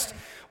Christ,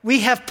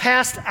 we have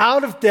passed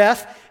out of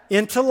death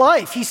into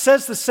life. He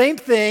says the same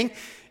thing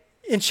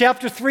in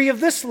chapter 3 of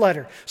this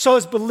letter. So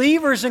as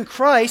believers in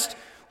Christ,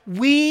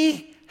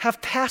 we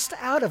have passed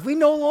out of. We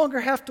no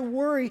longer have to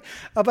worry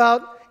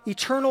about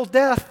eternal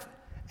death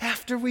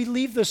after we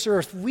leave this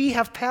earth. We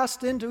have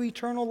passed into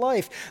eternal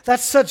life.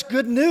 That's such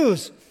good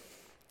news.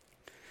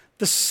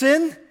 The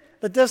sin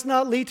that does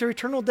not lead to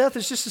eternal death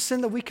is just a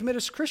sin that we commit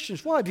as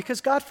Christians. Why?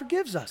 Because God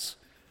forgives us.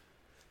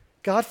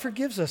 God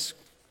forgives us.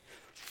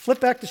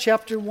 Flip back to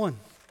chapter 1.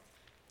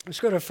 Let's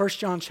go to 1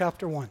 John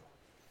chapter 1.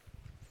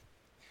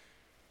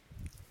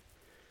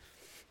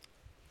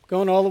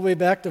 Going all the way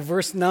back to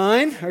verse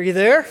 9. Are you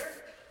there? It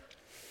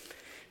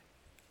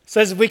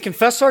says, if we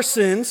confess our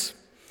sins,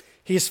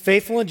 he is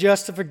faithful and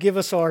just to forgive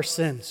us our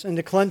sins and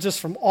to cleanse us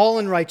from all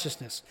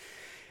unrighteousness.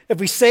 If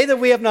we say that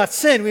we have not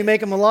sinned, we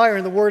make him a liar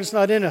and the word is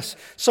not in us.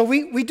 So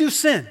we do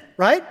sin,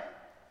 right?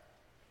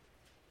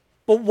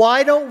 But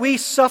why don't we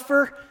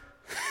suffer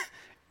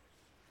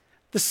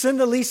the sin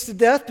that leads to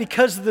death?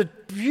 Because of the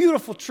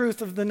beautiful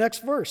truth of the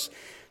next verse.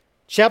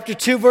 Chapter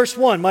 2, verse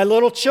 1, my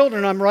little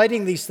children, I'm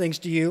writing these things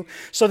to you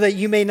so that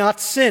you may not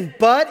sin.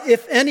 But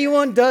if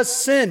anyone does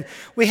sin,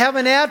 we have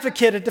an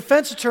advocate, a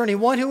defense attorney,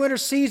 one who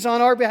intercedes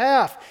on our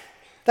behalf.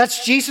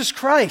 That's Jesus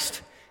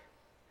Christ.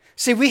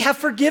 See, we have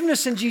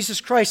forgiveness in Jesus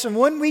Christ. And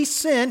when we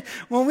sin,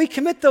 when we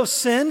commit those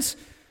sins,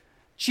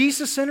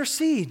 Jesus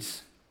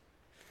intercedes.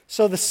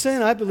 So the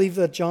sin, I believe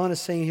that John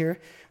is saying here,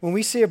 when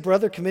we see a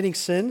brother committing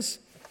sins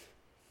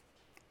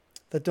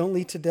that don't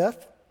lead to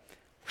death,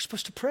 we're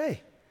supposed to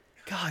pray.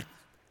 God,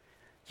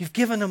 you've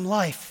given them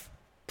life.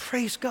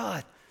 Praise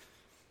God.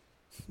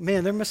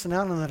 Man, they're missing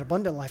out on that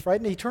abundant life, right?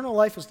 And eternal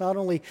life is not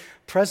only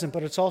present,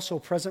 but it's also a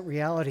present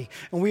reality.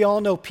 And we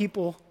all know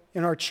people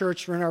in our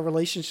church or in our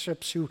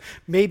relationships who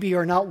maybe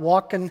are not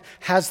walking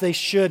as they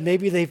should.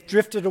 Maybe they've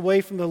drifted away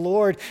from the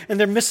Lord and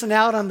they're missing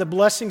out on the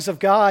blessings of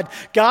God.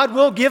 God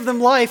will give them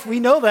life. We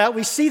know that.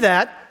 We see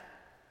that.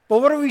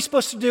 But what are we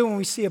supposed to do when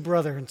we see a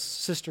brother and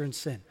sister in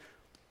sin?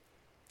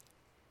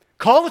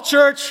 Call the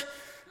church,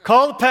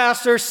 call the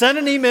pastor, send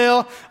an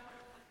email,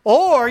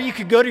 or you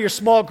could go to your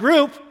small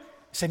group and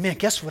say, man,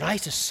 guess what I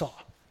just saw?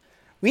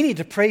 We need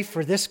to pray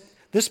for this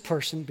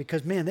person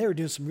because, man, they were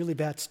doing some really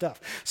bad stuff.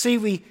 See,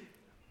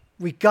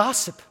 we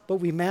gossip, but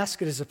we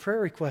mask it as a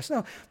prayer request.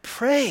 No,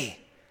 pray.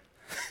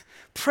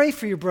 Pray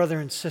for your brother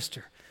and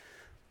sister.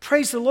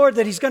 Praise the Lord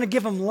that He's going to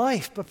give them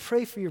life, but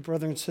pray for your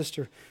brother and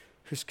sister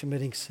who's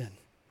committing sin.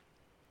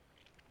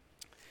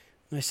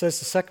 And He says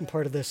the second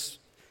part of this,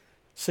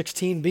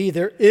 16b,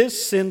 there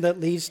is sin that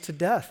leads to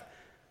death.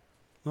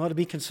 Well, to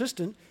be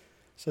consistent,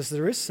 it says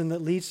there is sin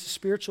that leads to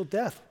spiritual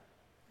death.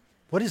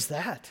 What is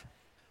that?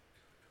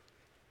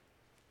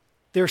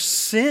 There's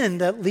sin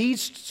that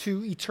leads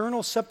to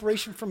eternal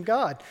separation from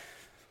God.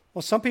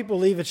 Well, some people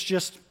believe it's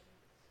just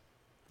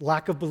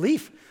lack of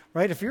belief,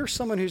 right? If you're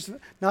someone who's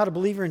not a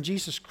believer in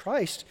Jesus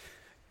Christ,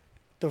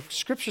 the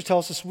Scripture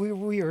tells us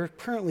we're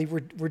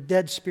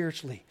dead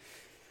spiritually.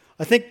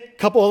 I think a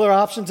couple other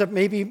options that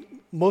maybe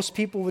most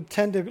people would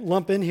tend to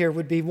lump in here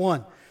would be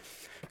one.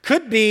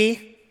 Could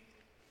be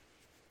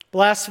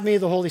blasphemy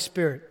of the Holy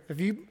Spirit. If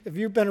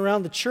you've been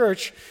around the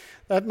church,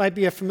 that might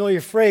be a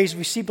familiar phrase.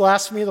 We see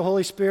blasphemy of the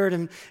Holy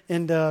Spirit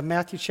in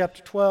Matthew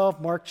chapter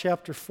 12, Mark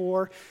chapter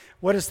 4.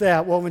 What is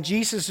that? Well, when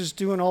Jesus is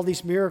doing all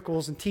these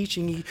miracles and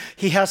teaching,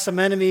 he has some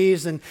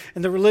enemies, and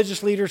the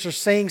religious leaders are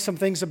saying some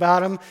things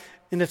about him,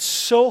 and it's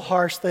so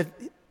harsh that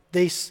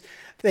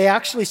they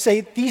actually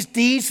say, these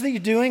deeds that you're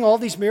doing, all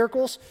these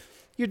miracles,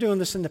 you're doing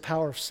this in the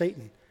power of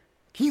Satan.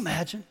 Can you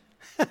imagine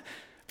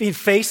being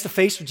face to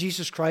face with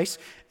Jesus Christ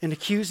and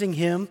accusing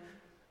Him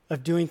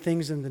of doing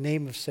things in the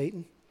name of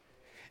Satan?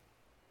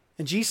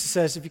 And Jesus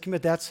says, if you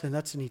commit that sin,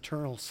 that's an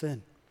eternal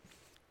sin.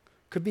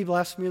 Could be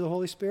blasphemy of the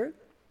Holy Spirit,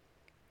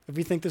 if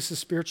we think this is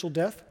spiritual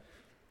death.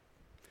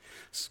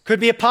 Could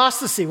be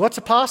apostasy. What's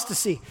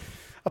apostasy?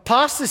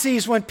 Apostasy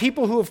is when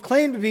people who have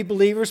claimed to be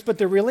believers, but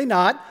they're really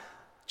not.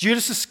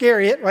 Judas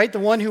Iscariot, right, the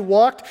one who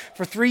walked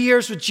for 3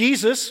 years with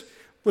Jesus,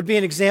 would be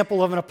an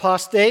example of an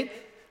apostate.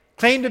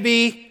 Claimed to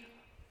be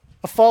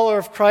a follower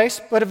of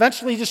Christ, but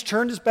eventually just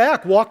turned his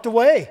back, walked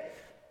away.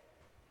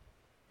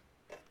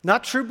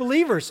 Not true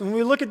believers. And when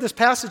we look at this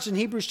passage in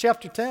Hebrews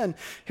chapter 10,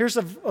 here's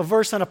a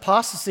verse on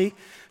apostasy. It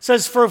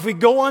says, for if we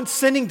go on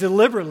sinning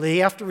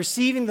deliberately after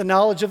receiving the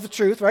knowledge of the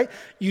truth, right?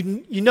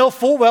 You know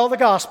full well the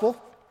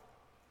gospel.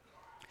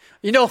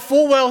 You know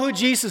full well who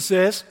Jesus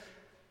is.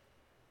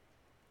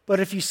 But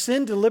if you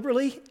sin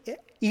deliberately,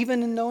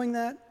 even in knowing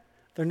that,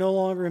 there no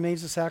longer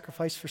remains a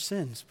sacrifice for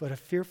sins, but a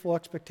fearful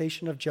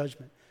expectation of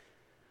judgment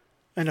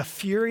and a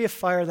fury of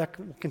fire that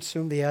will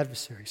consume the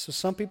adversary. So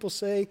some people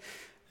say,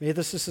 maybe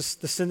this is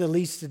the sin that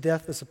leads to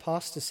death is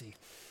apostasy.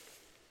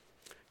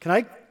 Can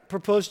I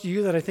propose to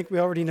you that I think we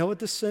already know what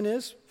this sin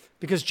is?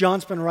 Because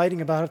John's been writing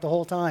about it the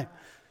whole time,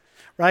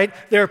 right?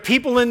 There are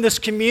people in this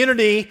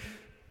community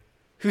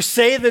who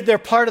say that they're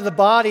part of the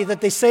body, that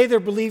they say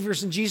they're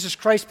believers in Jesus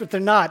Christ, but they're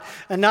not.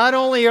 And not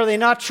only are they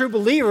not true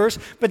believers,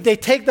 but they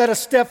take that a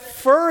step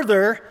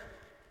further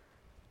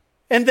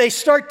and they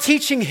start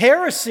teaching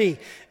heresy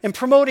and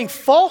promoting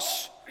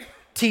false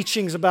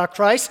teachings about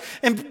Christ.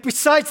 And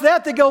besides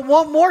that, they go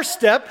one more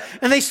step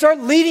and they start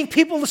leading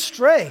people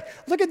astray.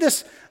 Look at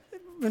this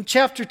in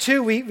chapter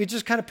 2. We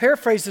just kind of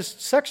paraphrase this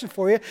section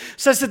for you. It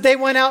says that they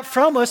went out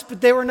from us, but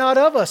they were not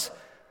of us.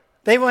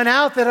 They went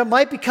out that it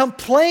might become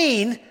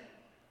plain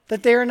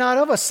that they are not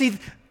of us. See,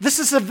 this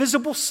is a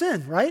visible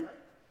sin, right?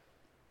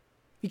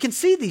 You can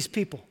see these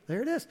people.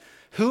 There it is.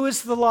 Who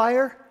is the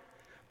liar?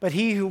 But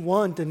he who,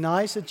 one,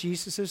 denies that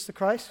Jesus is the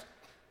Christ.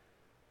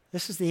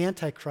 This is the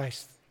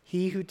Antichrist.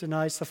 He who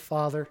denies the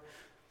Father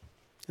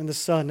and the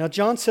Son. Now,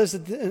 John says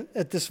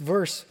at this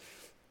verse,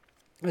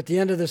 at the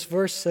end of this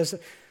verse, says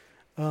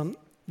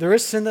there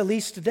is sin that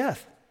leads to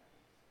death.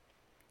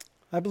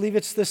 I believe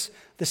it's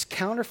this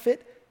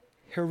counterfeit,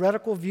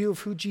 heretical view of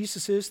who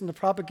Jesus is and the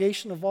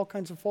propagation of all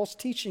kinds of false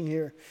teaching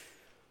here.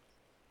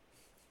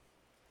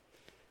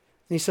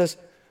 And he says,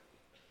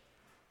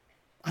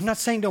 I'm not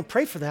saying don't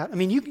pray for that. I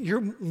mean,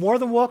 you're more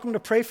than welcome to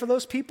pray for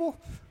those people,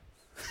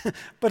 but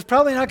it's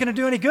probably not going to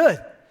do any good.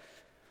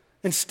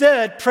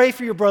 Instead, pray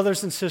for your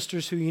brothers and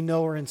sisters who you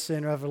know are in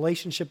sin or have a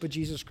relationship with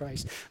Jesus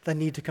Christ that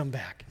need to come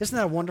back. Isn't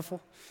that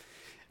wonderful?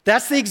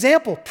 That's the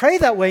example. Pray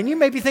that way. And you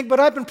maybe think, but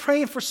I've been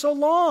praying for so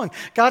long.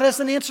 God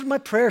hasn't answered my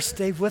prayer.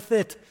 Stay with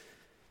it.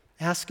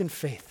 Ask in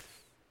faith.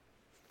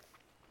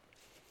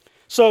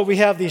 So we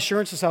have the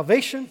assurance of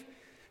salvation.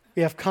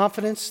 We have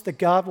confidence that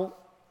God will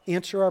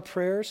answer our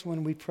prayers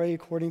when we pray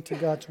according to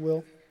God's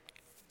will.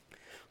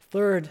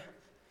 Third,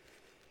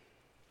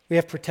 we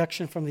have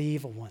protection from the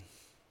evil one.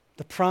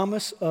 The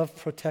promise of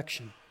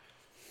protection.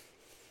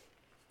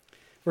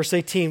 Verse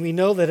 18, we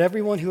know that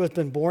everyone who has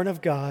been born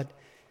of God,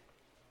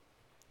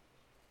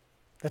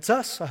 that's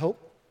us, I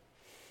hope.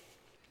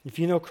 If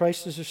you know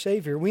Christ as your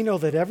Savior, we know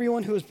that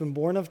everyone who has been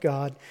born of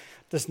God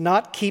does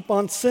not keep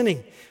on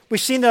sinning. We've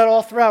seen that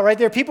all throughout, right?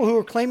 There are people who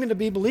are claiming to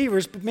be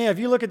believers, but man, if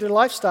you look at their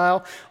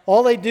lifestyle,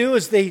 all they do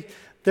is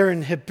they're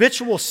in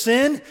habitual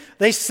sin.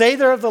 They say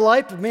they're of the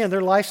light, but man,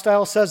 their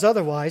lifestyle says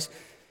otherwise.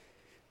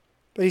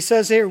 But he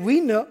says here, we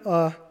know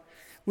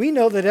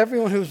that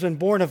everyone who has been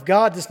born of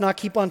God does not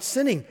keep on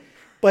sinning.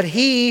 But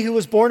he who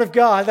was born of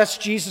God, that's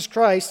Jesus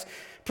Christ,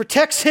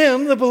 protects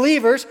him, the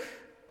believers,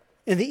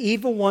 and the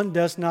evil one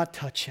does not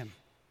touch him.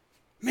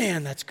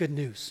 Man, that's good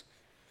news.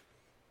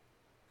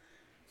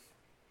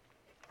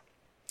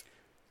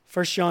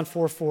 1 John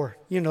 4:4,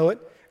 you know it.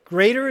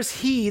 Greater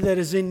is he that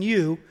is in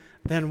you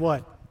than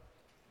what?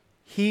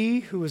 He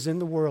who is in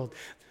the world.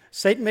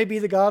 Satan may be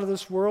the god of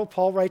this world.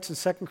 Paul writes in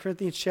 2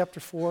 Corinthians chapter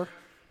 4,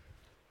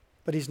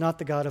 but he's not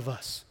the God of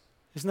us.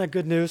 Isn't that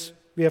good news?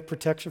 We have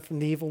protection from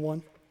the evil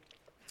one.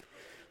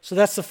 So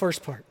that's the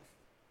first part.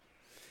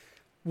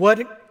 What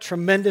a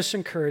tremendous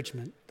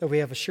encouragement that we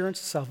have assurance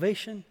of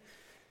salvation.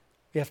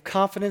 We have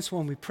confidence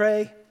when we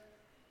pray.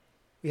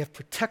 We have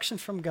protection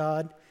from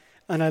God.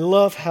 And I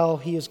love how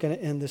he is going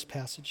to end this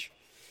passage.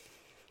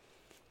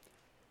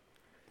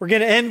 We're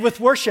going to end with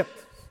worship,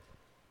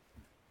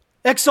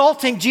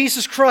 exalting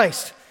Jesus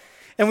Christ.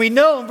 And we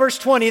know in verse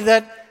 20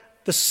 that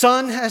the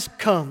Son has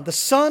come. The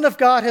Son of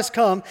God has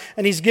come,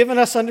 and he's given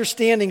us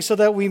understanding so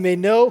that we may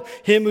know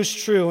him who's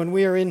true, and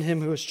we are in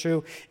him who is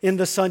true, in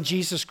the Son,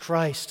 Jesus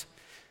Christ.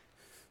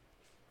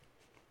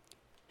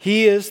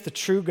 He is the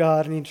true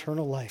God and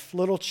eternal life.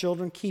 Little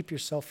children, keep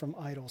yourself from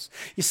idols.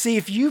 You see,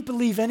 if you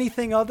believe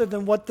anything other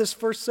than what this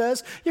verse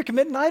says, you're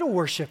committing idol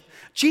worship.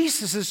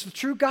 Jesus is the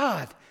true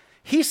God.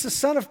 He's the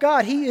Son of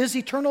God. He is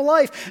eternal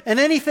life. And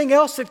anything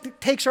else that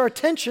takes our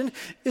attention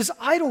is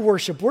idol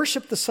worship.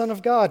 Worship the Son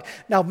of God.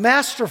 Now,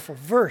 masterful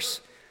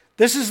verse.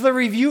 This is the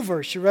review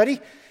verse. You ready?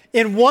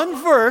 In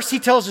one verse, he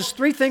tells us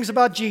three things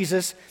about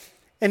Jesus,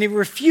 and he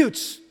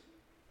refutes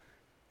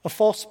a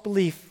false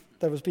belief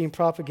that was being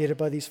propagated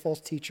by these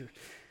false teachers.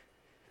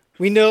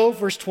 We know,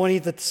 verse 20,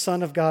 that the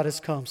Son of God has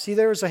come. See,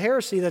 there was a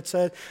heresy that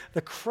said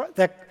that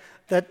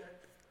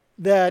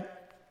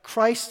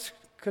Christ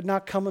could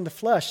not come in the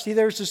flesh. See,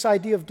 there's this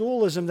idea of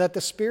dualism that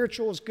the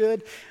spiritual is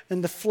good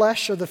and the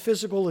flesh or the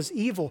physical is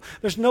evil.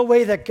 There's no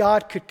way that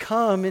God could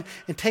come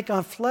and take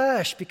on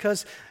flesh,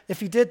 because if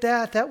he did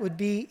that, that would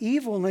be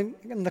evil, and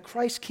the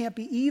Christ can't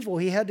be evil.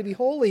 He had to be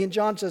holy. And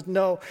John says,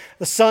 no,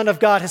 the Son of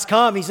God has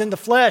come. He's in the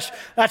flesh.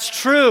 That's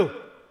true.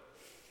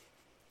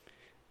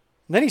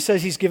 And then he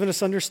says he's given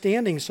us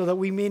understanding so that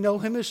we may know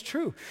him as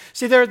true.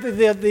 See,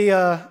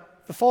 the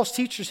false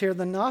teachers here,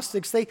 the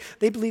Gnostics, they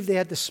believed they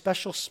had this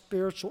special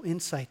spiritual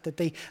insight, that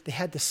they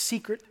had the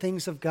secret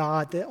things of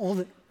God that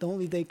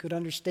only they could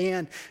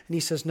understand. And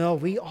he says, no,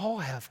 we all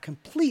have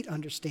complete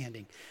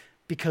understanding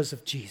because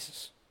of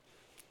Jesus.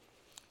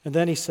 And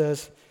then he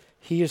says,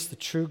 he is the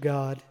true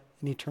God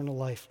and eternal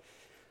life.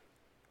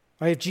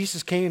 Right? If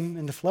Jesus came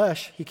in the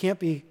flesh, he can't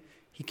be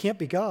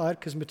God,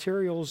 because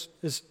materials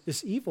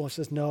is evil. It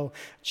says, no,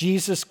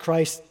 Jesus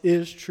Christ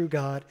is true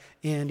God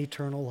and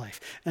eternal life.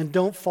 And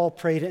don't fall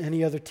prey to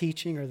any other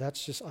teaching, or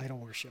that's just idol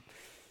worship.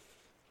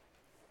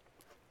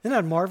 Isn't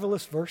that a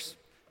marvelous verse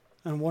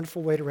and a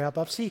wonderful way to wrap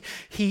up? See,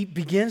 he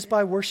begins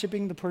by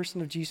worshiping the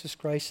person of Jesus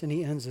Christ, and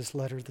he ends this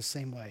letter the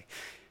same way.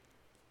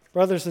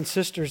 Brothers and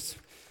sisters,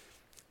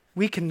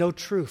 we can know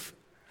truth.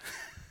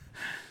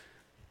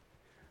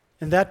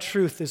 And that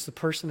truth is the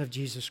person of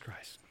Jesus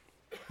Christ.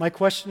 My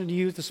question to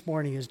you this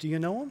morning is, do you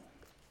know him?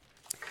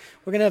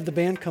 We're going to have the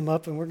band come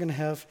up and we're going to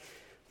have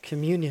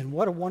communion.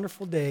 What a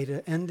wonderful day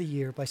to end the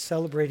year by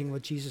celebrating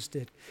what Jesus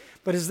did.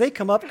 But as they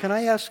come up, can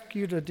I ask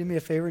you to do me a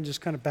favor and just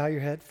kind of bow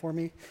your head for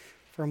me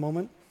for a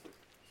moment?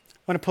 I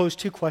want to pose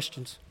two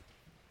questions.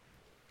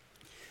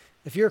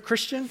 If you're a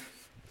Christian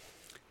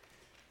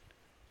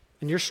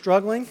and you're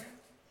struggling,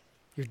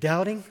 you're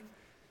doubting,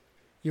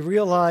 you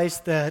realize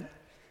that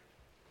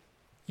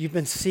you've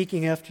been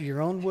seeking after your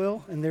own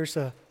will, and there's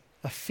a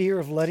fear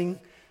of letting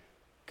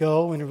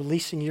go and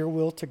releasing your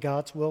will to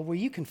God's will, will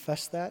you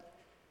confess that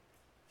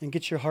and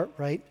get your heart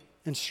right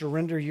and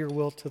surrender your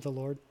will to the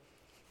Lord?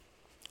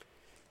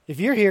 If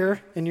you're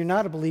here and you're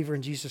not a believer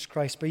in Jesus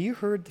Christ, but you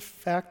heard the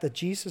fact that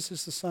Jesus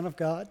is the Son of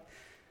God,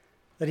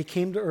 that he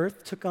came to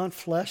earth, took on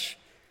flesh,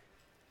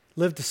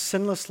 lived a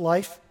sinless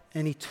life,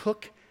 and he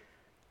took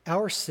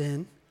our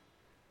sin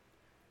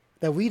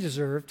that we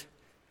deserved,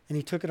 and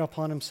he took it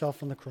upon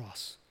himself on the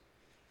cross.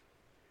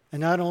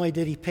 And not only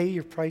did he pay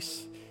your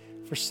price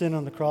for sin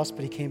on the cross,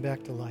 but he came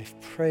back to life.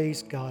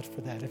 Praise God for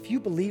that. If you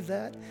believe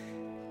that,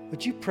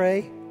 would you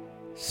pray,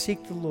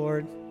 seek the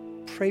Lord,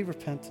 pray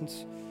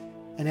repentance,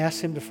 and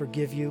ask him to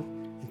forgive you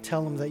and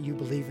tell him that you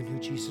believe in who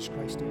Jesus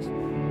Christ is?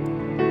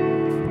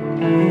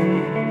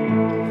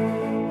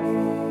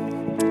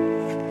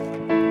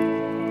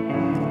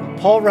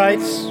 Paul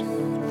writes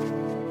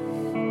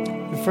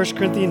in 1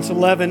 Corinthians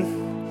 11,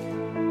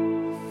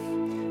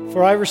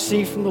 "For I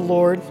received from the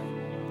Lord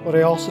what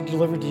I also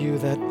delivered to you,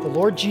 that the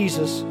Lord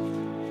Jesus,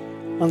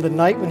 on the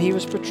night when he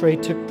was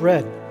betrayed, took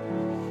bread.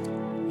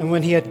 And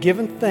when he had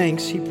given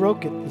thanks, he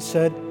broke it and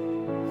said,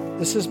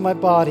 'This is my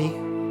body,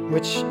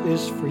 which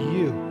is for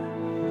you.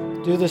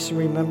 Do this in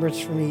remembrance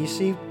for me.'" You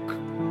see,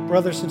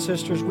 brothers and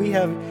sisters, we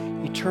have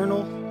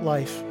eternal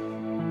life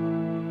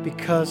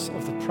because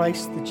of the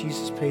price that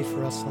Jesus paid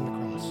for us on the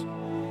cross.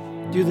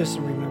 Do this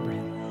and remember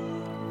him.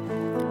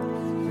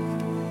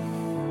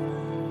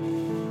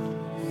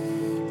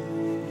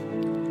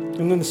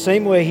 And in the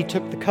same way, he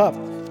took the cup.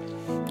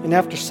 And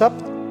after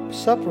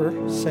supper,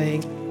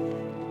 saying,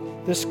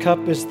 "This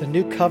cup is the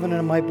new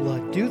covenant of my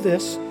blood. Do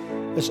this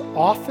as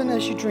often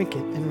as you drink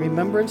it in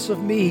remembrance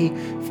of me.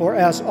 For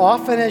as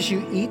often as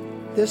you eat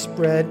this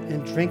bread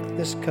and drink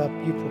this cup,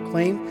 you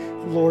proclaim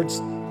the Lord's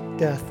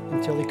death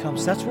until he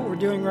comes." That's what we're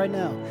doing right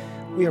now.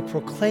 We are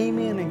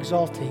proclaiming and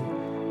exalting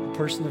the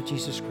person of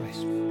Jesus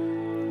Christ.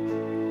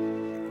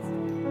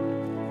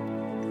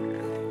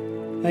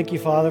 Thank you,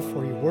 Father,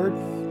 for your word.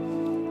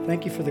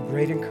 Thank you for the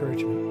great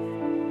encouragement.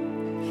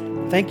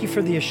 Thank you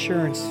for the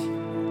assurance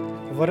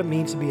of what it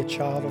means to be a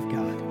child of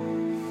God.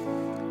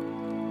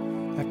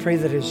 I pray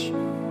that as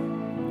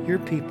your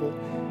people,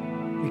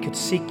 we could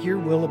seek your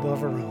will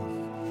above our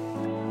own.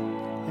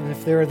 And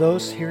if there are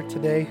those here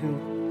today who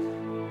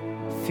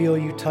feel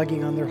you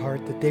tugging on their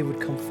heart, that they would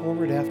come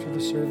forward after the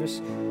service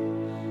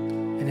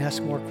and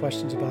ask more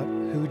questions about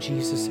who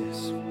Jesus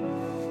is.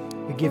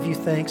 We give you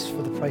thanks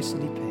for the price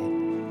that he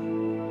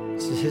paid.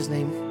 This is his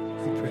name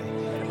we pray.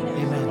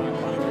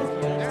 Amen.